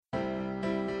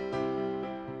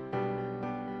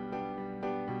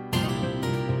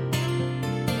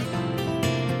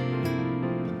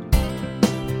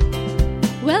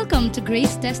Welcome to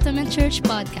Grace Testament Church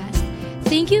Podcast.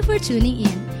 Thank you for tuning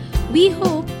in. We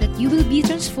hope that you will be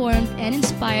transformed and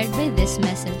inspired by this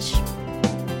message.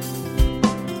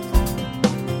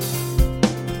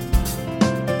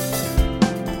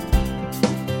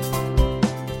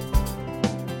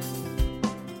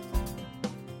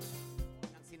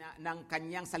 Ng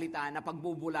kanyang salita na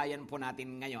pagbubulayan po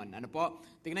natin ngayon. Ano po?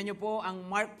 Tingnan niyo po ang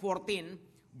Mark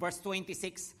 14, verse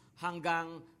 26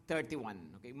 hanggang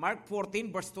 31. Okay, Mark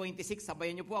 14, verse 26,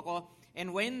 sabayan niyo po ako.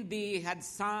 And when they had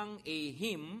sung a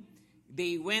hymn,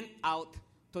 they went out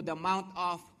to the Mount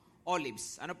of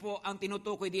Olives. Ano po ang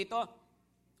tinutukoy dito?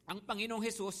 Ang Panginoong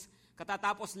Hesus,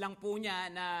 katatapos lang po niya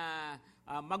na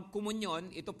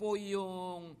magkomunyon, ito po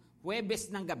yung Huwebes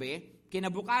ng gabi.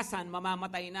 Kinabukasan,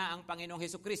 mamamatay na ang Panginoong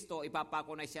Hesukristo,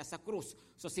 ipapako na siya sa krus.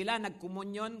 So sila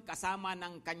nagkomunyon kasama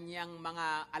ng kanyang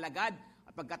mga alagad.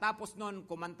 At pagkatapos nun,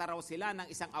 kumanta raw sila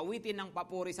ng isang awitin ng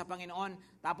papuri sa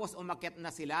Panginoon. Tapos umakyat na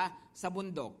sila sa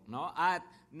bundok. No? At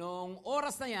nung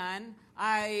oras na yan,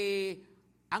 ay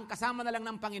ang kasama na lang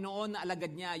ng Panginoon na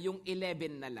alagad niya, yung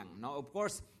 11 na lang. No? Of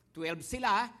course, 12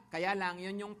 sila, kaya lang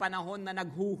yun yung panahon na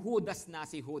naghuhudas na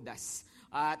si Judas.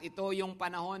 At ito yung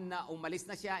panahon na umalis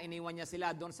na siya, iniwan niya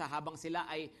sila doon sa habang sila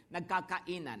ay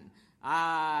nagkakainan.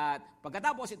 At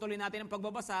pagkatapos, ituloy natin ang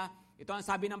pagbabasa, ito ang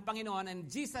sabi ng Panginoon, and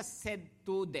Jesus said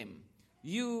to them,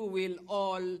 you will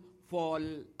all fall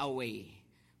away.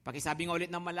 Pakisabi nga ulit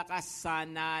ng malakas,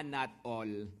 sana not all.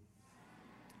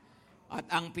 At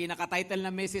ang pinaka-title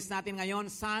na message natin ngayon,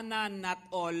 sana not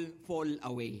all fall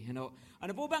away.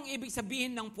 Ano po bang ibig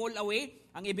sabihin ng fall away?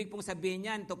 Ang ibig pong sabihin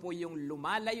niyan, ito po yung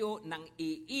lumalayo, nang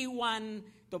iiwan,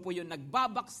 ito po yung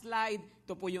nagbabackslide,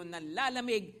 ito po yung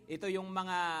nalalamig, ito yung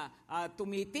mga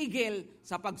tumitigil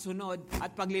sa pagsunod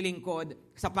at paglilingkod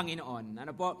sa Panginoon.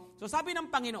 Ano po? So sabi ng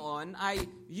Panginoon ay,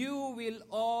 you will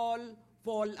all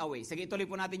fall away. Sige, ituloy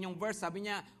po natin yung verse. Sabi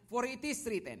niya, for it is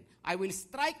written, I will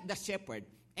strike the shepherd,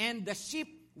 and the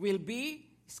sheep will be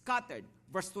scattered.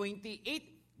 Verse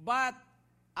 28, but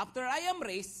after I am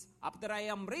raised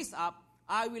up,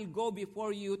 I will go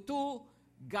before you to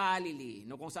Galilee.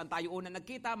 No, kung saan tayo una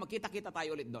nagkita, magkita-kita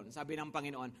tayo ulit doon. Sabi ng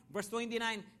Panginoon. Verse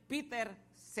 29, Peter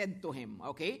said to him.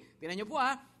 Okay? Tingnan niyo po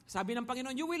Sabi ng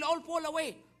Panginoon, you will all fall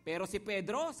away. Pero si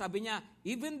Pedro, sabi niya,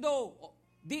 even though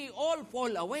they all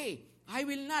fall away, I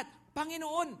will not.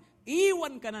 Panginoon,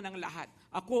 iwan ka na ng lahat.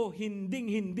 Ako,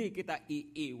 hinding-hindi kita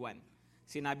iiwan.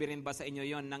 Sinabi rin ba sa inyo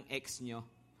yon ng ex nyo?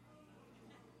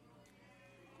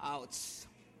 Ouch.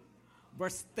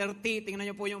 Verse 30, tingnan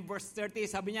niyo po yung verse 30,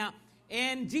 sabi niya,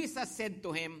 and Jesus said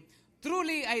to him,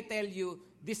 truly I tell you,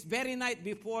 this very night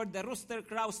before the rooster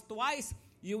crows twice,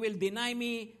 you will deny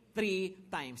me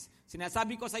 3 times.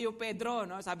 Sinasabi ko sa iyo, Pedro,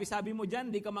 no? Sabi mo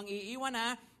dyan, di ka mang-iiwan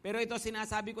pero ito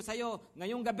sinasabi ko sa iyo,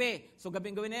 ngayong gabi, so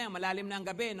gabing-gabi na yan, malalim na ang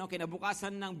gabi, no?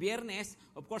 Kinabukasan ng Biyernes,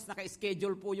 of course,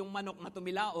 naka-schedule po yung manok na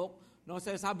tumilaok. No,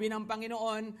 so sabi ng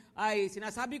Panginoon ay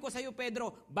sinasabi ko sa iyo,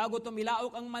 Pedro, bago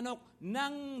tumilaok ang manok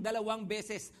ng 2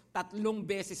 beses, 3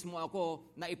 beses mo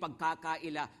ako na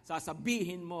ipagkakaila.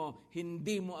 Sasabihin mo,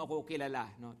 hindi mo ako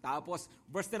kilala. No? Tapos,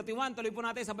 verse 31, tuloy po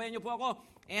natin, sabayan niyo po ako.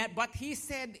 But he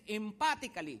said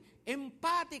emphatically,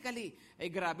 ay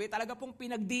grabe, talaga pong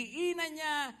pinagdiinan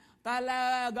niya,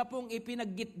 talaga pong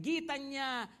ipinaggitgitan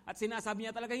niya at sinasabi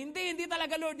niya talaga, hindi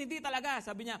talaga Lord, hindi talaga.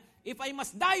 Sabi niya, if I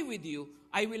must die with you,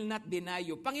 I will not deny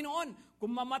you. Panginoon,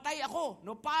 kung mamatay ako,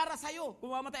 no, para sa iyo,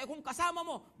 kung mamatay akong kasama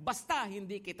mo, basta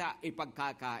hindi kita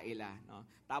ipagkakaila. No?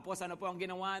 Tapos ano po ang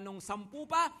ginawa nung 10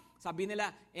 pa? Sabi nila,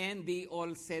 and they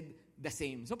all said the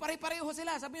same. So pare-pareho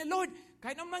sila. Sabi nila, Lord,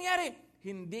 kahit anong mangyari,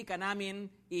 hindi ka namin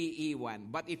iiwan.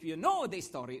 But if you know the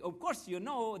story, of course you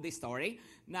know the story,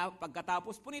 na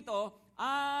pagkatapos po nito,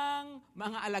 ang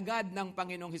mga alagad ng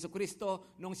Panginoong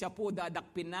Hesukristo, nung siya po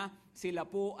dadakpin na, sila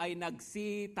po ay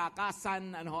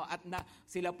nagsitakasan, at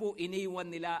sila po iniwan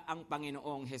nila ang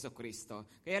Panginoong Hesukristo.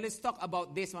 Kaya let's talk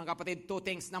about this, mga kapatid. 2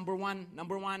 things. Number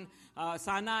one,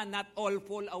 sana not all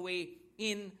fall away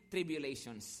in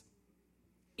tribulations.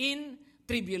 In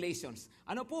tribulations.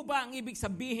 Ano po ba ang ibig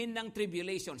sabihin ng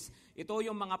tribulations? Ito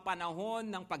yung mga panahon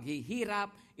ng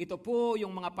paghihirap, ito po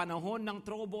yung mga panahon ng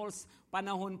troubles,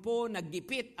 panahon po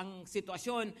naggipit ang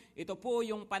sitwasyon, ito po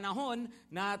yung panahon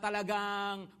na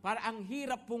talagang parang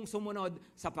hirap pong sumunod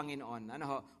sa Panginoon.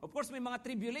 Of course, may mga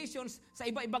tribulations sa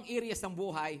iba-ibang areas ng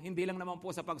buhay, hindi lang naman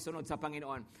po sa pagsunod sa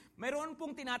Panginoon. Mayroon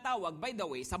pong tinatawag, by the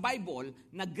way, sa Bible,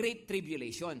 na Great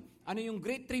Tribulation. Ano yung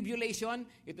Great Tribulation?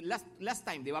 Ito, last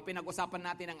time, di ba, pinag-usapan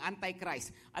natin ang Antichrist.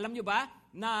 Alam nyo ba,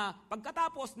 na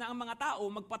pagkatapos na ang mga tao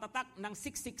magpatatak ng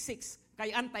 666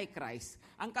 kay Antichrist,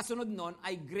 ang kasunod nun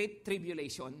ay Great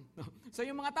Tribulation. So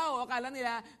yung mga tao, akala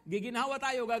nila, giginhawa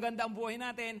tayo, gaganda ang buhay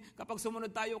natin kapag sumunod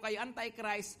tayo kay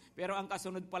Antichrist, pero ang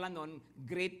kasunod pala nun,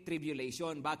 Great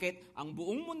Tribulation. Bakit? Ang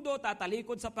buong mundo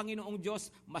tatalikod sa Panginoong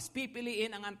Diyos, mas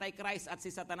pipiliin ang Antichrist at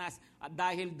si Satanas, at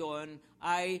dahil doon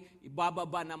ay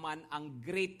ibababa naman ang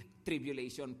Great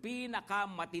Tribulation.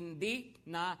 Pinakamatindi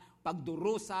na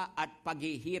pagdurusa at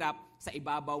paghihirap sa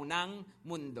ibabaw ng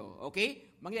mundo.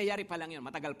 Okay? Mangyayari pa lang yun,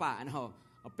 matagal pa.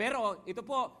 Pero ito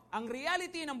po, ang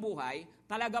reality ng buhay,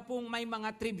 talaga pong may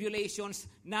mga tribulations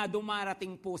na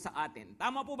dumarating po sa atin.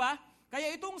 Tama po ba?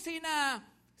 Kaya itong sina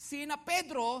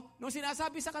Pedro, nung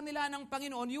sinasabi sa kanila ng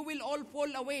Panginoon, you will all fall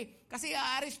away. Kasi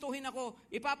aarestuhin ako,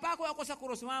 ipapako ako sa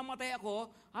krus, mamamatay ako,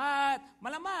 at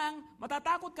malamang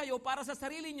matatakot kayo para sa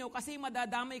sarili nyo kasi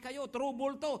madadamay kayo.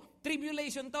 Trouble to,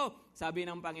 tribulation to, sabi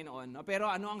ng Panginoon. Pero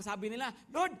ano ang sabi nila?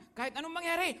 Lord, kahit anong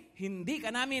mangyari, hindi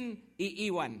ka namin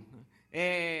iiwan.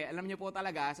 Alam niyo po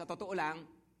talaga, sa totoo lang,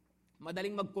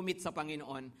 madaling mag-commit sa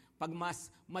Panginoon pag mas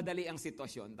madali ang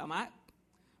sitwasyon. Tama?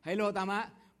 Hello, tama?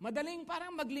 Madaling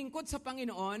parang maglingkod sa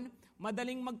Panginoon,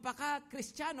 madaling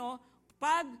magpaka-Kristiyano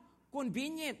pag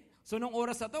convenient. So nung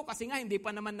oras na to, kasi nga hindi pa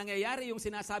naman nangyayari yung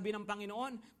sinasabi ng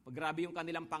Panginoon, grabe yung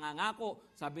kanilang pangangako.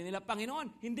 Sabi nila,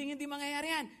 Panginoon, hindi mangyayari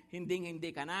yan. Hindi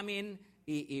ka namin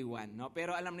iiwan. No?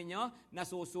 Pero alam niyo,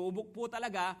 nasusubok po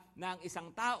talaga na ang isang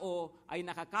tao ay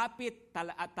nakakapit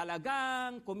at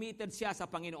talagang committed siya sa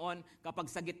Panginoon kapag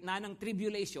sa gitna ng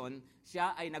tribulation,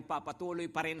 siya ay nagpapatuloy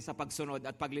pa rin sa pagsunod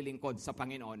at paglilingkod sa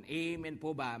Panginoon. Amen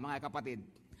po ba, mga kapatid?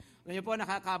 Alam niyo po,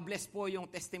 nakaka-bless po yung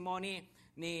testimony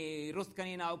ni Ruth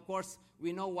kanina. Of course,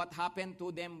 we know what happened to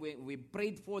them. We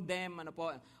prayed for them.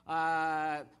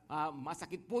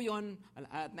 Masakit po yun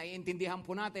at naiintindihan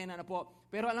po natin.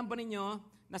 Pero alam ba ninyo,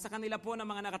 nasa kanila po ng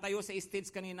mga nakatayo sa stage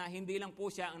kanina, hindi lang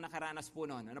po siya ang nakaranas po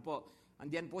noon.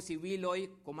 Andiyan po si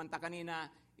Willoy, kumanta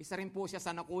kanina, isa rin po siya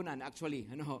sa nakunan actually.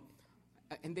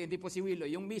 Hindi po si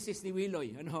Willoy, yung misis ni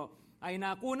Willoy, ay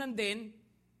nakunan din.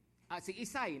 Si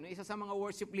Isay, isa sa mga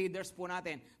worship leaders po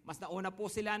natin. Mas nauna po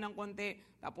sila ng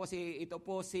konti. Tapos ito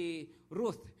po si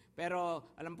Ruth.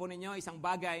 Pero alam po ninyo, isang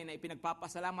bagay na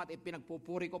ipinagpapasalamat at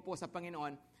pinagpupuri ko po sa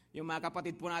Panginoon, yung mga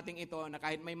kapatid po nating ito na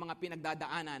kahit may mga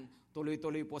pinagdadaanan,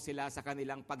 tuloy-tuloy po sila sa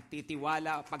kanilang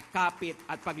pagtitiwala, pagkapit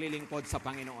at paglilingkod sa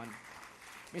Panginoon.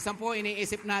 Minsan po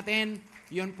iniisip natin,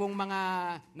 yun pong mga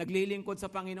naglilingkod sa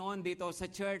Panginoon dito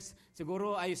sa church,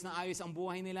 siguro ayos na ayos ang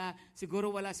buhay nila,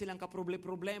 siguro wala silang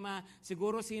kaproblema,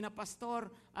 siguro sina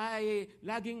pastor ay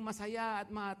laging masaya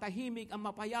at matahimik, ang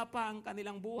mapayapa ang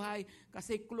kanilang buhay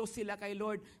kasi close sila kay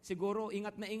Lord. Siguro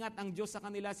ingat na ingat ang Diyos sa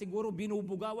kanila, siguro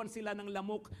binubugawan sila ng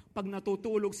lamok pag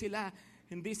natutulog sila,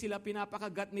 hindi sila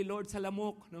pinapakagat ni Lord sa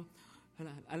lamok, no?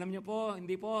 Alam niyo po,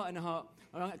 hindi po,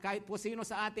 kahit po sino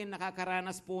sa atin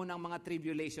nakakaranas po ng mga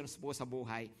tribulations po sa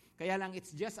buhay. Kaya lang,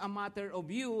 it's just a matter of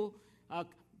you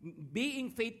being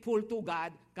faithful to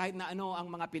God kahit na ano ang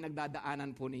mga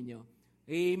pinagdadaanan po ninyo.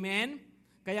 Amen?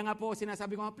 Kaya nga po,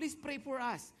 sinasabi ko, please pray for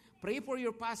us. Pray for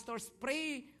your pastors.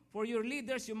 Pray for your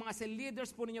leaders, yung mga cell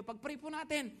leaders po ninyo. Pag-pray po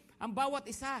natin ang bawat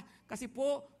isa. Kasi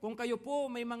po, kung kayo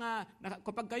po may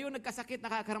kapag kayo nagkasakit,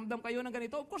 nakakaramdam kayo ng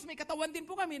ganito, of course, may katawan din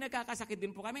po kami, nagkakasakit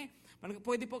din po kami.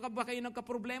 Pwede po ba kayo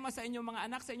nagkaproblema sa inyong mga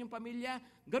anak, sa inyong pamilya?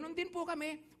 Ganon din po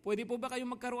kami. Pwede po ba kayo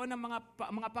magkaroon ng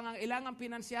mga pangangailangan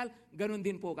pinansyal? Ganon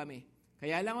din po kami.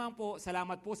 Kaya lang po,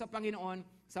 salamat po sa Panginoon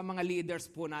sa mga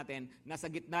leaders po natin na sa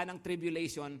gitna ng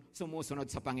tribulation, sumusunod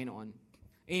sa Panginoon.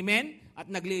 Amen?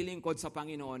 At naglilingkod sa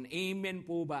Panginoon. Amen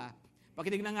po ba?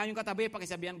 Pakitignan nga yung katabi,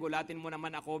 pakisabihan, gulatin mo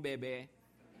naman ako, bebe.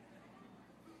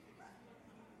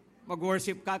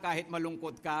 Mag-worship ka kahit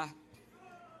malungkot ka.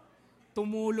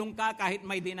 Tumulong ka kahit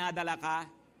may dinadala ka.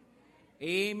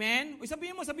 Amen?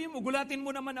 Sabihin mo, gulatin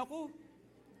mo naman ako.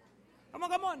 Come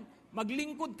on.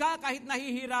 Maglingkod ka kahit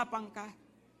nahihirapan ka.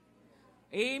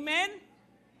 Amen?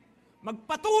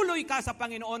 Magpatuloy ka sa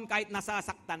Panginoon kahit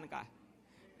nasasaktan ka.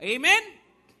 Amen?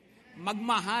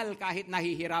 Magmahal kahit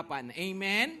nahihirapan.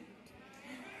 Amen?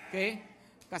 Okay?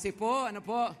 Kasi po,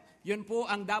 yun po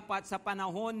ang dapat sa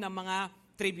panahon ng mga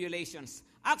tribulations.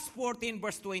 Acts 14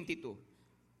 verse 22.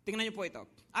 Tingnan niyo po ito.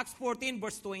 Acts 14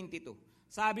 verse 22.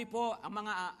 Sabi po, ang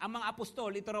mga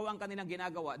apostol, ito raw ang kanilang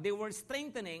ginagawa. They were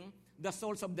strengthening the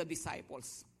souls of the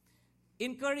disciples,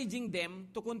 encouraging them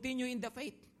to continue in the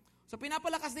faith. So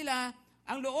pinapalakas nila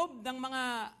ang loob ng mga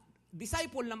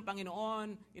disciple ng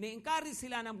Panginoon, ini-encourage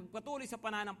sila na magpatuloy sa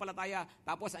pananampalataya.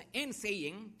 Tapos, in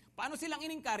saying, paano silang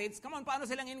in-encourage? Come on, paano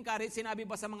silang in-encourage? Sinabi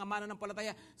ba sa mga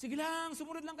mananampalataya, sige lang,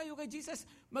 sumunod lang kayo kay Jesus,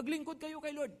 maglingkod kayo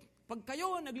kay Lord. Pag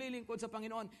kayo naglilingkod sa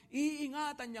Panginoon,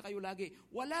 iingatan niya kayo lagi.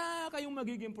 Wala kayong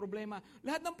magiging problema.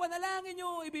 Lahat ng panalangin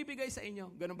nyo, ibibigay sa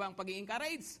inyo. Ganun ba ang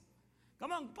pag-i-encourage?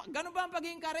 Come on, ganun ba ang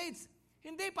pag-i-encourage?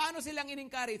 Hindi, paano silang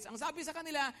in-encourage? Ang sabi sa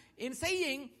kanila, in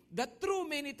saying that through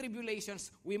many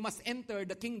tribulations, we must enter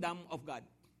the kingdom of God.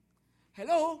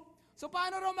 Hello? So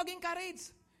paano raw mag-encourage?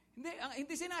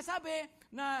 Hindi sinasabi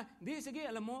na, sige,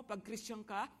 alam mo, pag Christian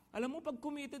ka, alam mo, pag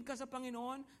committed ka sa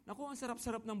Panginoon, naku, ang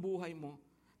sarap-sarap ng buhay mo.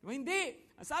 Diba? Hindi.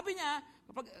 Ang sabi niya,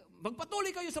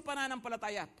 magpatuloy kayo sa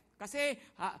pananampalataya. Kasi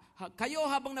kayo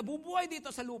habang nabubuhay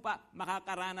dito sa lupa,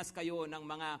 makakaranas kayo ng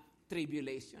mga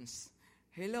tribulations.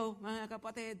 Hello, mga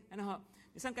kapatid.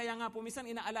 Minsan kaya nga po, minsan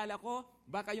inaalala ko,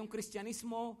 baka yung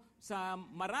Kristyanismo sa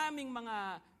maraming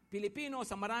mga Pilipino,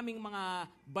 sa maraming mga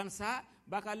bansa,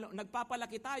 baka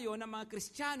nagpapalaki tayo ng mga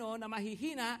Kristiyano na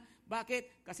mahihina.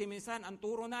 Bakit? Kasi minsan ang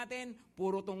turo natin,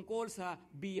 puro tungkol sa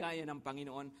biyaya ng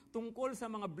Panginoon, tungkol sa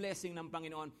mga blessing ng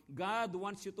Panginoon. God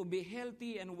wants you to be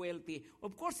healthy and wealthy.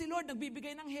 Of course, si Lord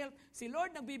nagbibigay ng health, si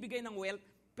Lord nagbibigay ng wealth,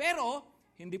 pero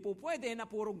hindi po pwede na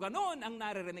puro ganon ang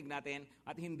naririnig natin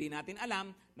at hindi natin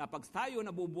alam na pag tayo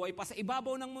nabubuhay pa sa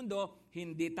ibabaw ng mundo,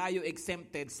 hindi tayo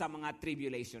exempted sa mga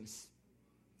tribulations.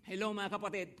 Hello mga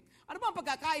kapatid. Ano ba ang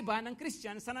pagkakaiba ng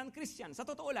Christian sa non-Christian? Sa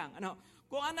totoo lang,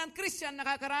 kung ang non-Christian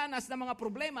nakakaranas ng mga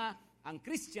problema, ang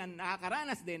Christian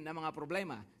nakakaranas din ng mga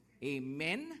problema.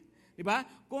 Amen? Diba?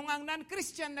 Kung ang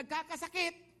non-Christian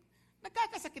nagkakasakit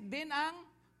din ang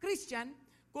Christian.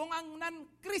 Kung ang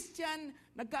non-Christian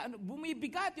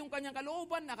bumibigat yung kanyang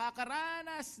kalooban,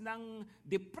 nakakaranas ng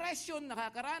depression,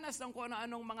 nakakaranas ng kung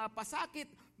ano-anong mga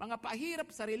pasakit, mga pahirap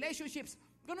sa relationships,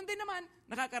 ganoon din naman,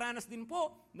 nakakaranas din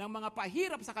po ng mga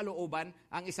pahirap sa kalooban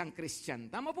ang isang Christian.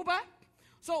 Tama po ba?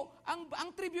 So,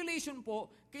 ang tribulation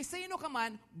po, kay sino ka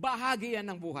man, bahagi yan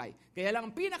ng buhay. Kaya lang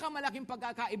ang pinakamalaking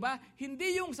pagkakaiba,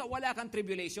 hindi yung sa wala kang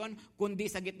tribulation, kundi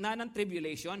sa gitna ng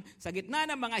tribulation, sa gitna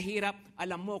ng mga hirap,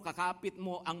 alam mo, kakapit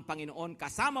mo ang Panginoon,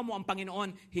 kasama mo ang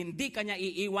Panginoon, hindi ka niya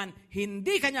iiwan,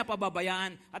 hindi ka niya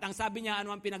pababayaan. At ang sabi niya,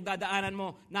 ano ang pinagdadaanan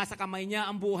mo, nasa kamay niya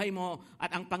ang buhay mo,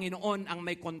 at ang Panginoon ang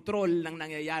may kontrol ng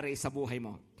nangyayari sa buhay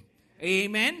mo.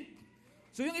 Amen?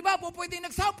 So yung iba po pwede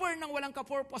nag-suffer ng walang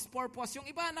ka-purpose. Yung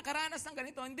iba nakaranas ng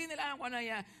ganito, hindi nila alam kung ano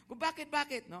yan. Kung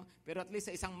bakit, no? Pero at least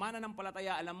sa isang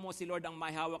mananampalataya, alam mo si Lord ang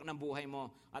may hawak ng buhay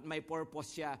mo at may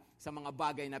purpose siya sa mga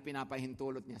bagay na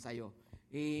pinapahintulot niya sa iyo.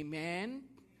 Amen?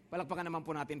 Palakpakan naman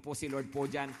po natin po si Lord po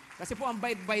dyan. Kasi po ang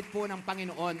bait-bait po ng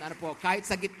Panginoon, kahit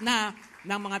sa gitna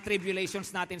ng mga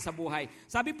tribulations natin sa buhay.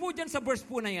 Sabi po dyan sa verse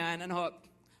po na yan,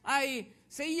 ay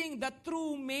saying that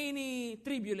through many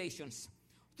tribulations,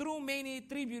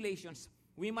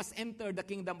 we must enter the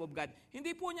kingdom of God.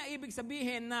 Hindi po niya ibig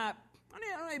sabihin na,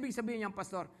 ano ibig sabihin niya,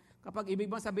 Pastor? Kapag ibig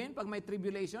bang sabihin, pag may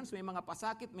tribulations, may mga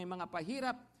pasakit, may mga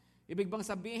pahirap, ibig bang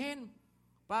sabihin,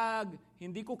 pag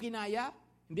hindi ko kinaya,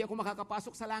 hindi ako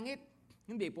makakapasok sa langit?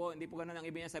 Hindi po ganun ang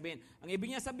ibig niya sabihin. Ang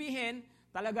ibig niya sabihin,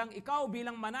 talagang ikaw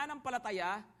bilang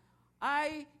mananampalataya,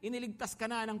 ay iniligtas ka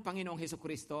na ng Panginoong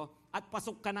Hesukristo at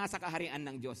pasok ka na sa kaharian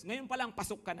ng Diyos. Ngayon pa lang,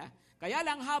 pasok ka na. Kaya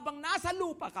lang, habang nasa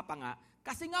lupa ka pa nga,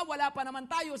 kasi nga wala pa naman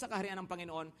tayo sa kaharian ng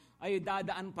Panginoon, ay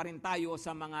dadaan pa rin tayo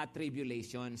sa mga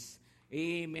tribulations.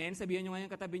 Amen? Sabihin nyo ngayon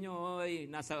katabi nyo, oy,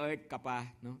 nasa earth ka pa.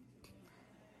 No?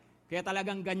 Kaya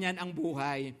talagang ganyan ang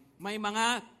buhay. May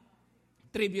mga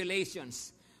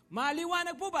tribulations.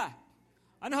 Maliwanag po ba?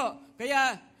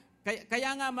 Kaya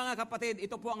nga mga kapatid,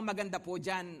 ito po ang maganda po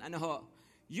dyan.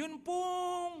 Yun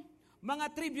pong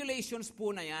mga tribulations po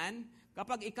na yan,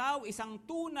 kapag ikaw isang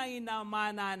tunay na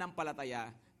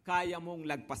mananampalataya, kaya mong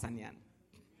lagpasan yan.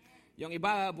 Yung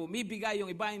iba bumibigay, yung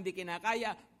iba hindi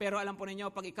kinakaya, pero alam po ninyo,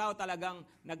 pag ikaw talagang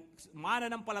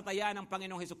mananampalataya ng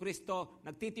Panginoong Hesukristo,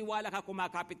 nagtitiwala ka,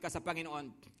 kumakapit ka sa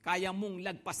Panginoon, kaya mong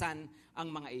lagpasan ang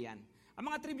mga iyan. Ang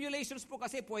mga tribulations po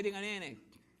kasi pwedeng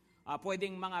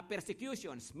pwedeng mga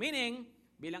persecutions. Meaning,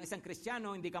 bilang isang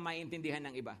Kristiyano, hindi ka maintindihan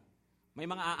ng iba. May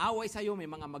mga aaway sa'yo, may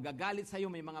mga magagalit sa'yo,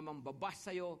 may mga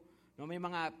mambabash sa'yo, may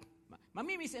mga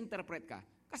mamimisinterpret ka.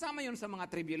 Kasama yun sa mga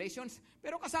tribulations.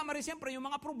 Pero kasama rin siyempre yung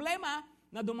mga problema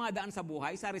na dumadaan sa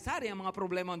buhay. Sari-sari ang mga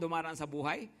problema na dumadaan sa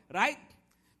buhay. Right?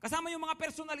 Kasama yung mga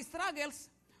personal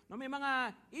struggles. May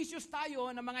mga issues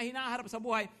tayo na mga hinaharap sa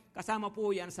buhay, kasama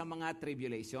po yan sa mga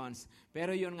tribulations.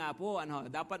 Pero yun nga po,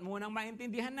 dapat munang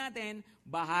maintindihan natin,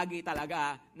 bahagi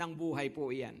talaga ng buhay po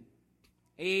yan.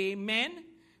 Amen?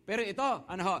 Pero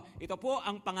ito po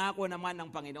ang pangako naman ng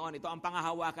Panginoon. Ito ang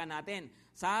pangahawakan natin.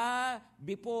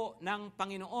 Sabi po ng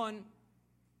Panginoon,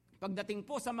 pagdating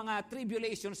po sa mga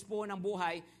tribulations po ng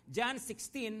buhay, John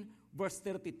 16 verse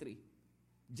 33.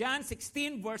 John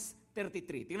 16 verse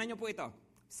 33. Tingnan niyo po ito.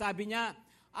 Sabi niya,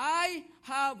 I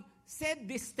have said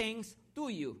these things to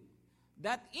you,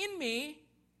 that in me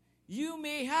you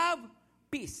may have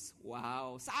peace.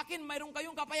 Wow. Sa akin, mayroon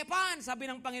kayong kapayapaan, sabi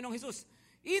ng Panginoong Hesus.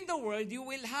 In the world, you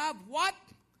will have what?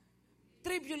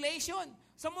 Tribulation.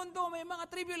 Sa mundo, may mga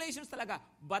tribulations talaga.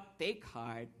 But take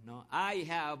heart, no? I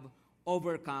have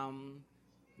overcome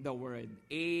the world.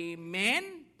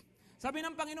 Amen? Sabi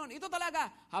ng Panginoon, ito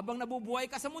talaga, habang nabubuhay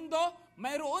ka sa mundo,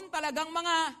 mayroon talagang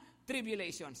mga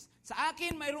tribulations. Sa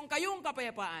akin, mayroon kayong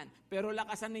kapayapaan. Pero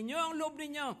lakasan ninyo ang loob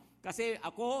ninyo. Kasi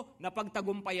ako,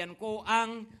 napagtagumpayan ko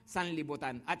ang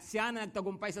sanlibutan. At siya na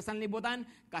nagtagumpay sa sanlibutan,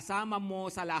 kasama mo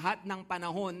sa lahat ng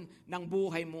panahon ng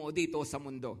buhay mo dito sa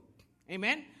mundo.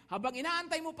 Amen? Habang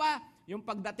inaantay mo pa yung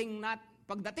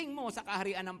pagdating mo sa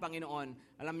kaharian ng Panginoon,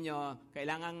 alam nyo,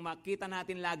 kailangang makita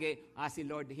natin lagi, si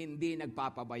Lord hindi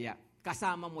nagpapabaya.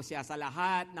 Kasama mo siya sa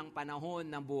lahat ng panahon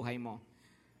ng buhay mo.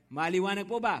 Maliwanag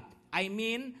po ba? I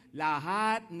mean,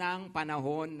 lahat ng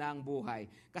panahon ng buhay.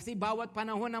 Kasi bawat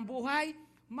panahon ng buhay,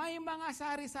 may mga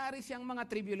sari-sari siyang mga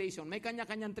tribulation. May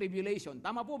kanya-kanyang tribulation.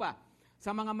 Tama po ba?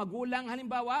 Sa mga magulang,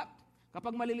 halimbawa,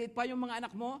 kapag maliliit pa yung mga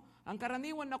anak mo, ang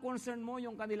karaniwan na concern mo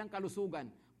yung kanilang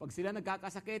kalusugan. Pag sila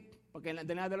nagkakasakit, pag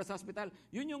dinadala sa hospital,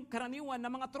 yun yung karaniwan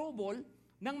na mga trouble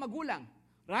ng magulang.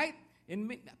 Right? And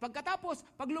pagkatapos,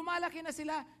 pag lumalaki na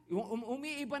sila,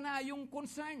 umiiba na yung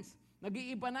concerns.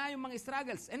 Nag-iiba na yung mga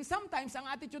struggles. And sometimes, ang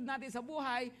attitude natin sa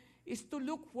buhay is to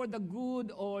look for the good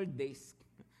old days.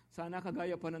 Sana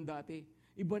kagaya pa ng dati.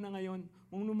 Iba na ngayon.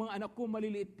 Kung nung mga anak ko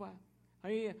maliliit pa,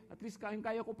 ay at least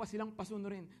kaya ko pa silang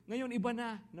pasunurin. Ngayon, iba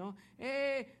na. No?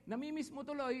 Namimiss mo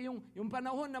tuloy yung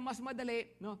panahon na mas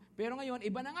madali. No? Pero ngayon,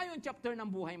 iba na ngayon chapter ng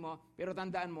buhay mo. Pero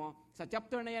tandaan mo, sa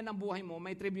chapter na yan ng buhay mo,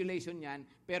 may tribulation yan,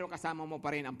 pero kasama mo pa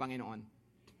rin ang Panginoon.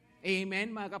 Amen,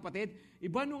 mga kapatid.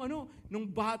 Iba nung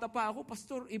bata pa ako,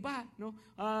 pastor, iba, no?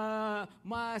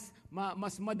 Mas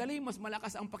madali, mas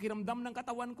malakas ang pakiramdam ng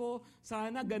katawan ko.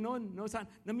 Sana ganon, no?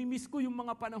 Namimiss ko yung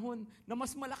mga panahon na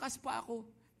mas malakas pa ako.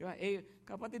 Diba?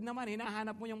 Kapatid naman,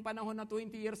 hinahanap mo yung panahon na 20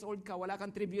 years old ka, wala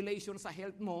kang tribulation sa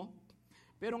health mo.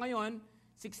 Pero ngayon,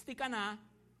 60 ka na,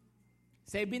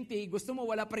 70, gusto mo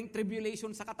wala pa ring tribulation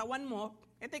sa katawan mo,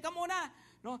 teka muna.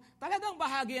 No? Talagang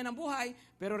bahagi yan ng buhay.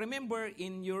 Pero remember,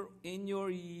 in your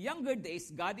younger days,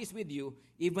 God is with you.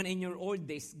 Even in your old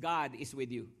days, God is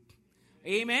with you.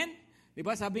 Amen?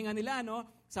 Diba? Sabi nga nila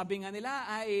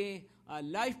ay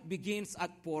life begins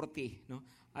at 40. No?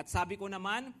 At sabi ko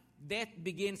naman, death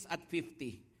begins at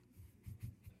 50.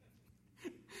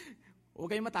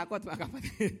 Huwag kayong matakot, mga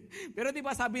kapatid. Pero di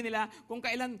ba sabi nila,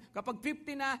 kapag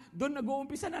 50 na, doon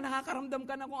nag-uumpisa na nakakaramdam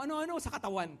ka na kung ano-ano sa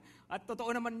katawan. At totoo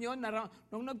naman yun,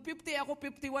 nung nag-50 ako,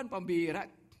 51, pambihira.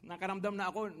 Nakaramdam na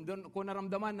ako, doon ko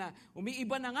naramdaman na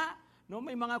umiiba na nga. No?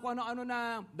 May mga kung ano-ano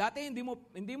na dati hindi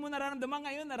mo nararamdaman,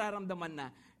 ngayon nararamdaman na.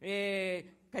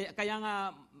 Kaya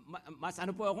nga, mas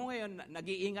po ako ngayon,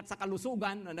 nag-iingat sa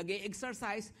kalusugan,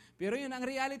 nag-i-exercise, pero yun ang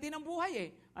reality ng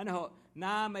buhay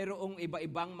na mayroong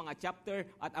iba-ibang mga chapter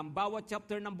at ang bawat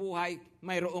chapter ng buhay,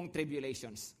 mayroong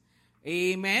tribulations.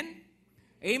 Amen?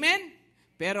 Amen?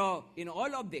 Pero in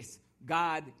all of this,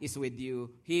 God is with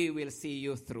you. He will see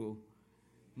you through.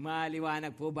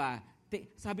 Maliwanag po ba?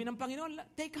 Sabi ng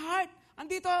Panginoon, take heart.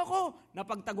 Andito ako.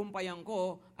 Napagtagumpayan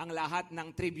ko ang lahat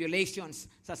ng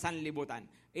tribulations sa sanlibutan.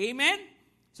 Amen?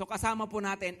 So kasama po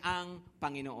natin ang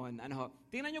Panginoon.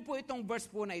 Tingnan niyo po itong verse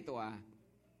po na ito.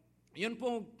 Yun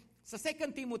po sa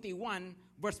 2 Timothy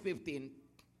 1 verse 15.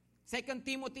 2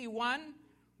 Timothy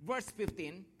 1 verse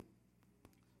 15.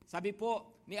 Sabi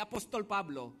po ni Apostol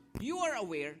Pablo, you are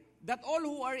aware that all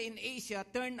who are in Asia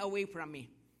turn away from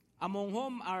me. Among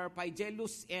whom are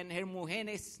Phygelus and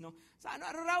Hermogenes. No? Sa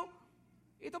raw?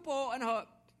 Ito po,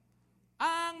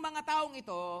 ang mga taong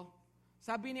ito,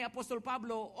 sabi ni Apostol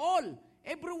Pablo,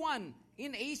 everyone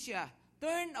in Asia,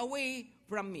 turn away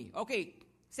from me. Okay,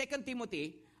 2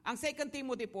 Timothy. Ang 2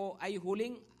 Timothy po ay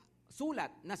huling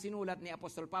sulat na sinulat ni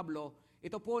Apostol Pablo.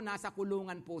 Ito po, nasa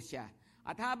kulungan po siya.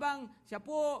 At habang siya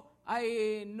po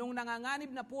ay, nung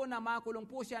nanganganib na po na makulong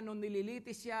po siya, nung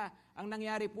nililitis siya, ang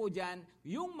nangyari po dyan,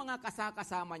 yung mga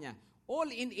kasama niya, all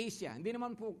in Asia. Hindi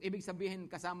naman po ibig sabihin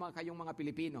kasama kayong mga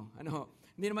Pilipino.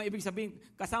 Hindi naman ibig sabihin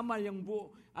kasama yung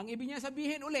buo. Ang ibig niya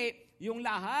sabihin uli, yung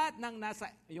lahat ng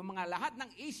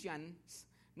Asians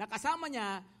na kasama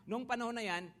niya nung panahon na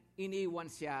yan, iniwan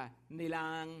siya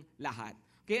nilang lahat.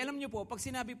 Kaya alam niyo po, pag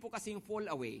sinabi po kasing fall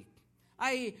away,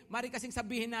 ay mari kasing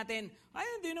sabihin natin, ay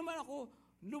hindi naman ako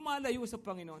lumalayo sa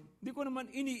Panginoon. Hindi ko naman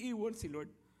iniiwan si Lord.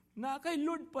 Na kay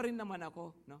Lord pa rin naman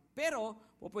ako. No? Pero,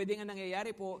 pwede nga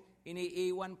nangyayari po,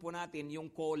 iniiwan po natin yung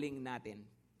calling natin.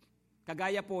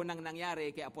 Kagaya po ng nangyari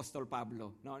kay Apostol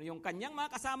Pablo. No? Yung kanyang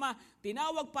mga kasama,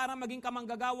 tinawag para maging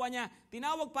kamanggagawa niya,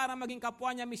 tinawag para maging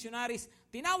kapwa niya missionaries,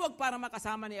 tinawag para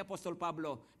makasama ni Apostol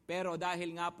Pablo. Pero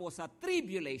dahil nga po sa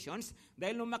tribulations,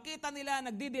 dahil nung makita nila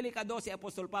nagdidelikado si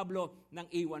Apostol Pablo, nang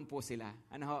iwan po sila.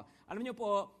 Alam niyo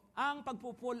po, ang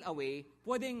pagpo-fall away,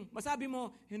 pwedeng masabi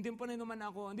mo, hindi pa rin naman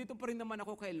ako, andito pa rin naman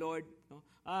ako kay Lord. No?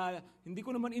 Hindi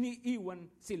ko naman iniiwan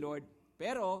si Lord.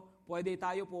 Pero, pwede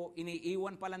tayo po,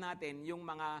 iniiwan pala natin yung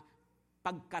mga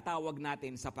pagkatawag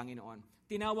natin sa Panginoon.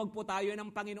 Tinawag po tayo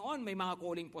ng Panginoon, may mga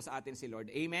calling po sa atin si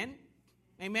Lord. Amen?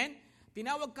 Amen?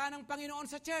 Tinawag ka ng Panginoon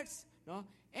sa church. No?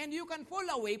 And you can fall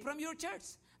away from your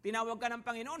church. Tinawag ka ng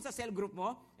Panginoon sa cell group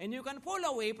mo, and you can fall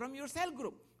away from your cell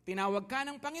group. Tinawag ka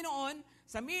ng Panginoon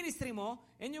sa ministry mo,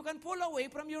 and you can fall away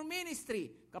from your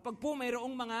ministry kapag po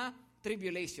mayroong mga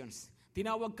tribulations.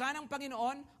 Tinawag ka ng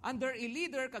Panginoon under a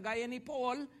leader, kagaya ni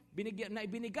Paul,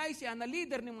 binigay siya na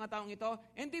leader ng mga taong ito,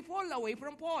 and they fall away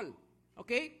from Paul.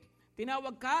 Okay?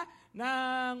 Tinawag ka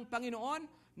ng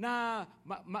Panginoon na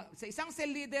sa isang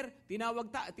cell leader,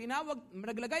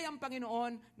 naglagay ang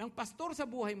Panginoon ng pastor sa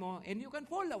buhay mo, and you can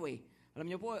fall away. Alam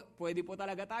niyo po, pwede po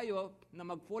talaga tayo na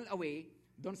mag-fall away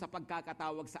doon sa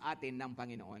pagkakatawag sa atin ng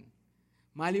Panginoon.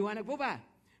 Maliwanag po ba?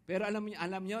 Pero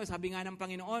alam niyo, sabi nga ng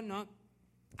Panginoon, no,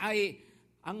 ay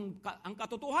ang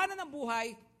katotohanan ng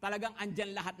buhay, talagang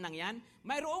andyan lahat ng yan.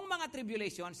 Mayroong mga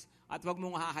tribulations at huwag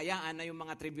mong hahayaan na yung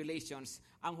mga tribulations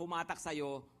ang humatak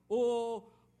sa'yo o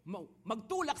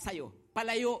magtulak sa'yo,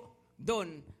 palayo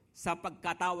doon sa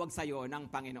pagkatawag sa'yo ng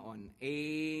Panginoon.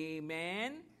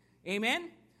 Amen? Amen?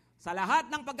 Sa lahat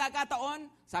ng pagkakataon,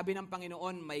 sabi ng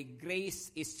Panginoon, my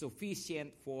grace is sufficient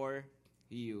for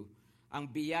you. Ang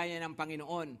biyaya ng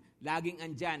Panginoon, laging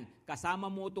andyan, kasama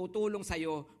mo, tutulong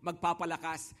sa'yo,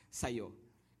 magpapalakas sa'yo.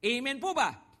 Amen po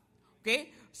ba? Okay?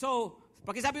 So,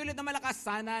 pakisabi ulit na malakas,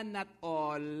 sana not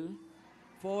all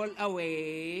fall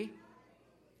away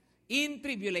in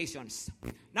tribulations.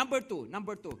 Number two,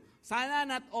 sana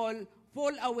not all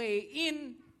fall away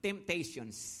in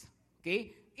temptations.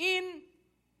 Okay? In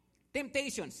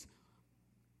temptations.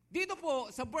 Dito po,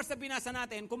 sa verse na binasa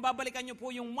natin, kung babalikan nyo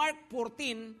po yung Mark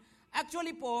 14,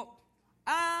 actually po,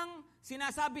 ang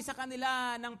sinasabi sa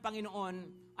kanila ng Panginoon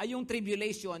ay yung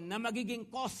tribulation na magiging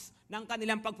cause ng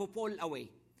kanilang pagpo-fall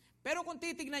away. Pero kung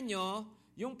titignan nyo,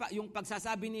 yung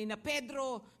pagsasabi ni na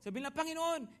Pedro, sabi na,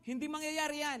 Panginoon, hindi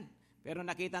mangyayari yan. Pero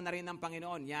nakita na rin ng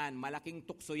Panginoon, yan, malaking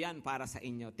tukso yan para sa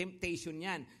inyo. Temptation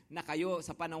yan, na kayo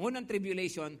sa panahon ng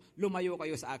tribulation, lumayo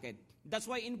kayo sa akin. That's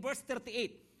why in verse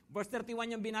 38, verse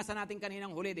 31 yung binasa natin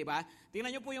kaninang huli, di ba?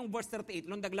 Tingnan nyo po yung verse 38,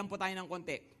 lundag lang po tayo ng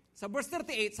konti. Sa verse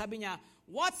 38, sabi niya,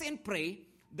 watch and pray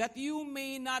that you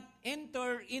may not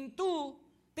enter into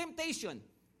temptation.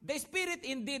 The spirit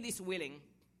indeed is willing,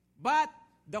 but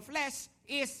the flesh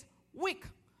is weak.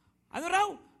 Ano raw?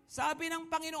 Sabi ng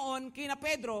Panginoon kina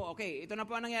Pedro, okay, ito na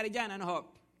po ang nangyari dyan,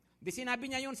 Di sinabi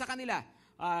niya yun sa kanila.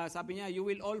 Sabi niya, you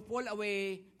will all fall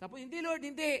away. Tapos, hindi Lord,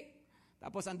 hindi.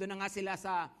 Tapos, andun na nga sila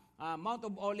sa Mount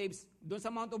of Olives. Doon sa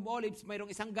Mount of Olives,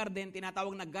 mayroong isang garden,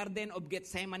 tinatawag na Garden of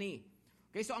Gethsemane.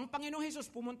 Okay, so ang Panginoong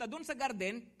Jesus pumunta doon sa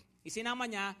garden, isinama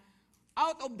niya,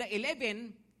 out of the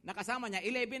 11 na kasama niya,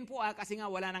 11 po kasi nga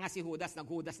wala na nga si Judas,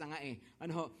 naghudas na nga eh.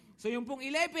 So yung pong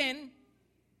 11,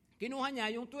 kinuha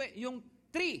niya yung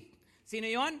 3. Sino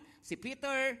yon? Si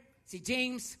Peter, si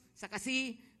James, saka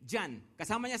si John.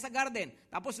 Kasama niya sa garden.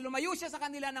 Tapos lumayo siya sa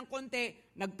kanila ng konti,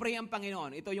 nagpray ang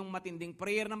Panginoon. Ito yung matinding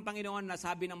prayer ng Panginoon na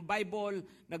sabi ng Bible,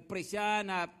 nagpray siya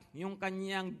na yung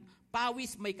kanyang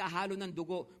pawis may kahalo ng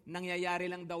dugo.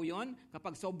 Nangyayari lang daw yon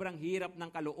kapag sobrang hirap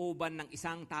ng kalooban ng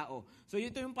isang tao. So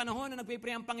ito yung panahon na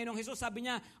nagpipray ang Panginoong Hesus. Sabi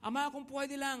niya, Ama, kung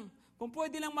pwede lang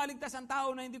maligtas ang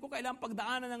tao na hindi ko kailangang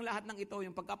pagdaanan ng lahat ng ito,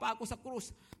 yung pagkapako sa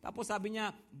krus. Tapos sabi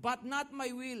niya, but not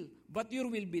my will, but your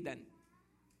will be done.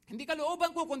 Hindi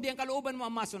kalooban ko, kundi ang kalooban mo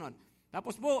ang masunod.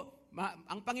 Tapos po,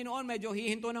 ang Panginoon medyo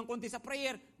hihinto ng konti sa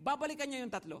prayer, babalikan niya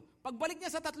yung 3. Pagbalik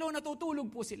niya sa 3, natutulog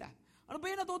po sila. Ano ba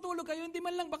yung natutulog kayo? Hindi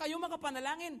man lang ba kayo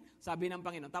makapanalangin? Sabi ng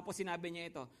Panginoon. Tapos sinabi niya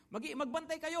ito,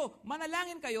 magbantay kayo,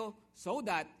 manalangin kayo, so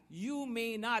that you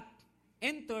may not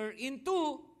enter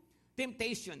into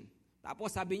temptation.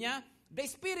 Tapos sabi niya, the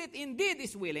spirit indeed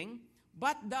is willing,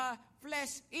 but the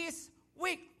flesh is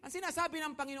weak. Ang sinasabi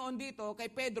ng Panginoon dito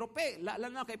kay Pedro, lalo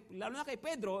na kay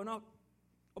Pedro,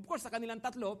 of course sa kanilang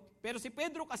 3, pero si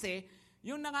Pedro kasi,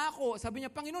 yung nangako, sabi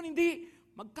niya, Panginoon, hindi,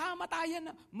 magkamatayan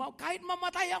na, kahit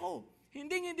mamatay ako,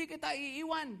 hindi kita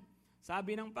iiwan.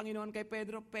 Sabi ng Panginoon kay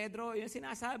Pedro, Pedro, yung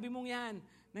sinasabi mong yan,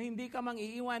 na hindi ka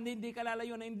mang-iiwan, hindi ka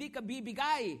lalayo, na hindi ka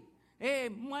bibigay.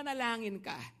 Manalangin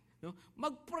ka. No?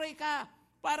 Mag-pray ka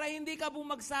para hindi ka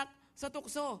bumagsak sa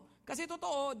tukso. Kasi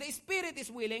totoo, the spirit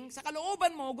is willing, sa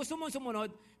kalooban mo, gusto mong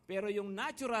sumunod, pero yung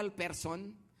natural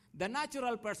person,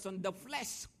 the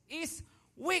flesh is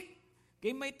weak.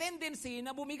 Kaya may tendency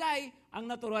na bumigay ang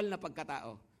natural na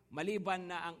pagkatao. Maliban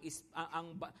na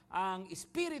ang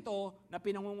espiritu na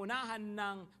pinangungunahan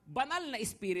ng banal na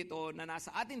espiritu na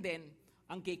nasa atin din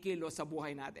ang kikilos sa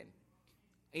buhay natin.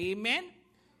 Amen?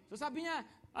 So sabi niya,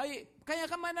 kaya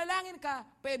ka manalangin ka,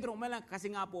 Pedro, kasi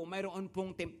nga po, mayroon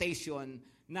pong temptation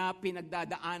na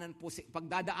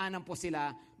pagdadaanan po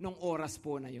sila nung oras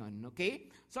po na yon.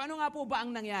 Okay? So ano nga po ba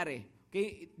ang nangyari?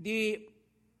 Okay?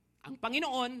 Ang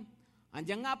Panginoon,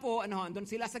 andiyan nga po, andun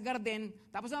sila sa garden,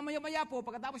 tapos maya-maya po,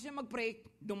 pagkatapos niya mag-pray,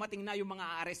 dumating na yung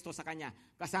mga aaresto sa kanya,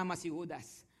 kasama si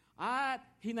Judas. At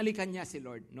hinalikan niya si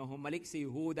Lord. No, humalik si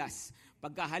Judas.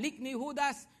 Pagkahalik ni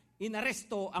Judas,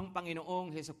 inaresto ang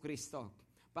Panginoong Hesukristo.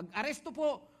 Pag-aresto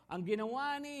po, ang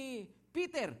ginawa ni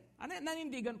Peter,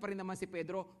 nanindigan pa rin naman si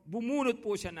Pedro, bumunot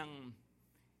po siya ng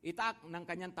itak ng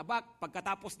kanyang tabak,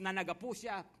 pagkatapos nanaga po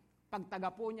siya, pagtaga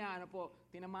po niya,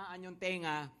 tinamaan yung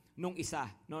tenga nung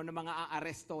isa, ng mga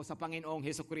aaresto sa Panginoong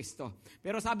Hesukristo.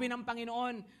 Pero sabi ng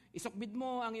Panginoon, isukbit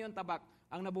mo ang iyong tabak.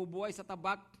 Ang nabubuhay sa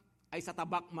tabak ay sa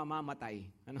tabak mamamatay.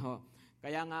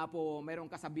 Kaya nga po,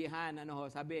 mayroong kasabihan,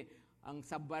 sabi, ang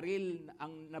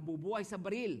nabubuhay sa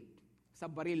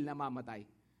baril namamatay.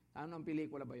 Ano ang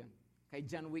pelikula ba 'yon? Kay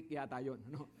John Wick yata 'yon,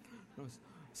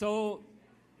 So,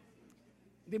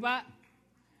 'di ba?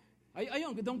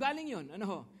 Ayun, doon galing 'yon,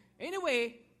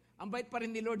 Anyway, ang bait pa rin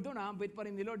ni Lord doon, ang bait pa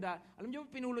rin ni Lord. Alam niyo,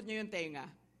 pinulot niya yung tenga,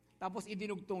 tapos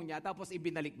idinugtong niya, tapos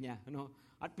ibinalik niya,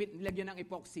 at nilagyan ng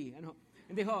epoxy,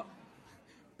 Hindi ho,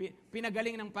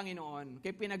 pinagaling ng Panginoon.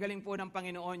 Kaya pinagaling po ng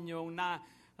Panginoon yung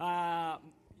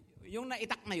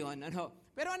naitak na yon,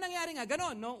 Pero ang nangyari nga,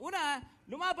 ganon, Una,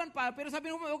 lumaban pa, pero sabi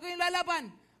mo, okay,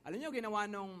 lalaban. Alam niyo, ginawa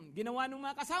nung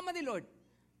mga kasama ni Lord,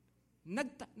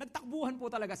 nagtakbuhan po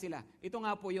talaga sila. Ito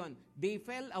nga po yon, they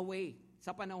fell away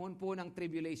sa panahon po ng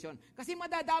tribulation. Kasi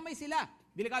madadamay sila.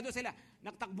 Delikado sila.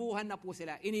 Nagtakbuhan na po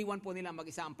sila. Iniwan po nila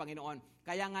mag-isa ang Panginoon.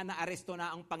 Kaya nga naaresto na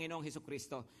ang Panginoong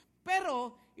Hesukristo.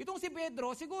 Pero, itong si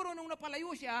Pedro, siguro nung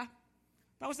napalayo siya,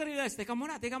 tapos na-realize, teka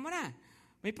muna.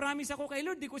 May promise ako kay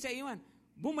Lord, di ko siya iwan.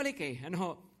 Bumalik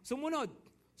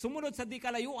Sumunod sa di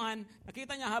kalayuan,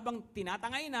 nakita niya habang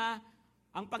tinatangay na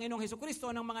ang Panginoong Hesukristo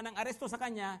ng mga nang aresto sa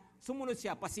kanya, sumunod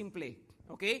siya, pasimple.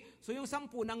 Okay? So yung 10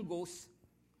 ng ghost,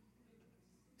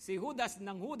 si Judas,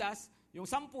 yung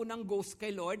 10 ng ghost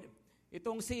kay Lord,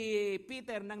 itong si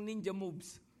Peter ng ninja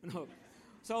moves.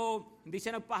 So, hindi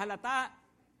siya nagpahalata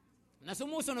na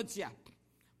sumusunod siya.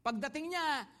 Pagdating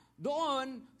niya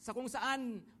doon sa kung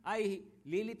saan ay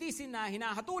lilitisin na,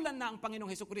 hinahatulan na ang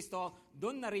Panginoong Hesukristo,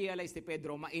 doon na-realize ni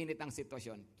Pedro, mainit ang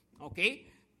sitwasyon. Okay?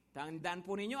 Tandaan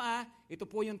po ninyo, ito